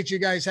appreciate you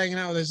guys hanging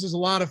out with us. This is a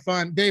lot of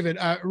fun. David,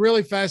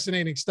 really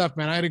fascinating stuff,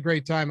 man. I had a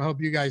great time. I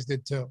hope you guys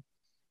did too.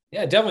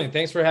 Yeah, definitely.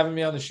 Thanks for having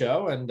me on the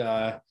show, and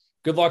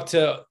good luck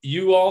to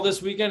you all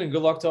this weekend, and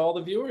good luck to all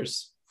the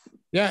viewers.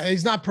 Yeah,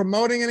 he's not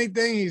promoting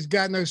anything. He's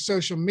got no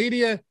social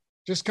media,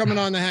 just coming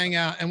on to hang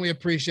out, and we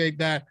appreciate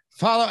that.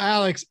 Follow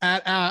Alex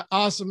at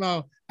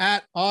Awesemo,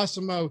 at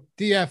Awesemo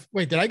DF.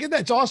 Wait, did I get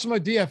that? It's Awesemo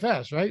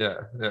DFS, right?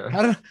 Yeah.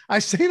 How do I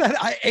say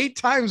that 8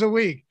 times a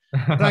week?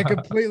 And I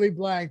completely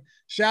blank.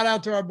 Shout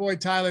out to our boy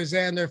Tyler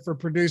Zander for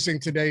producing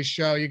today's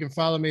show. You can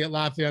follow me at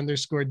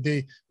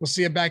Lafayette_D. We'll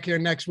see you back here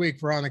next week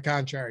for On the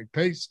Contrary.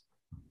 Peace.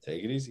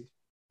 Take it easy.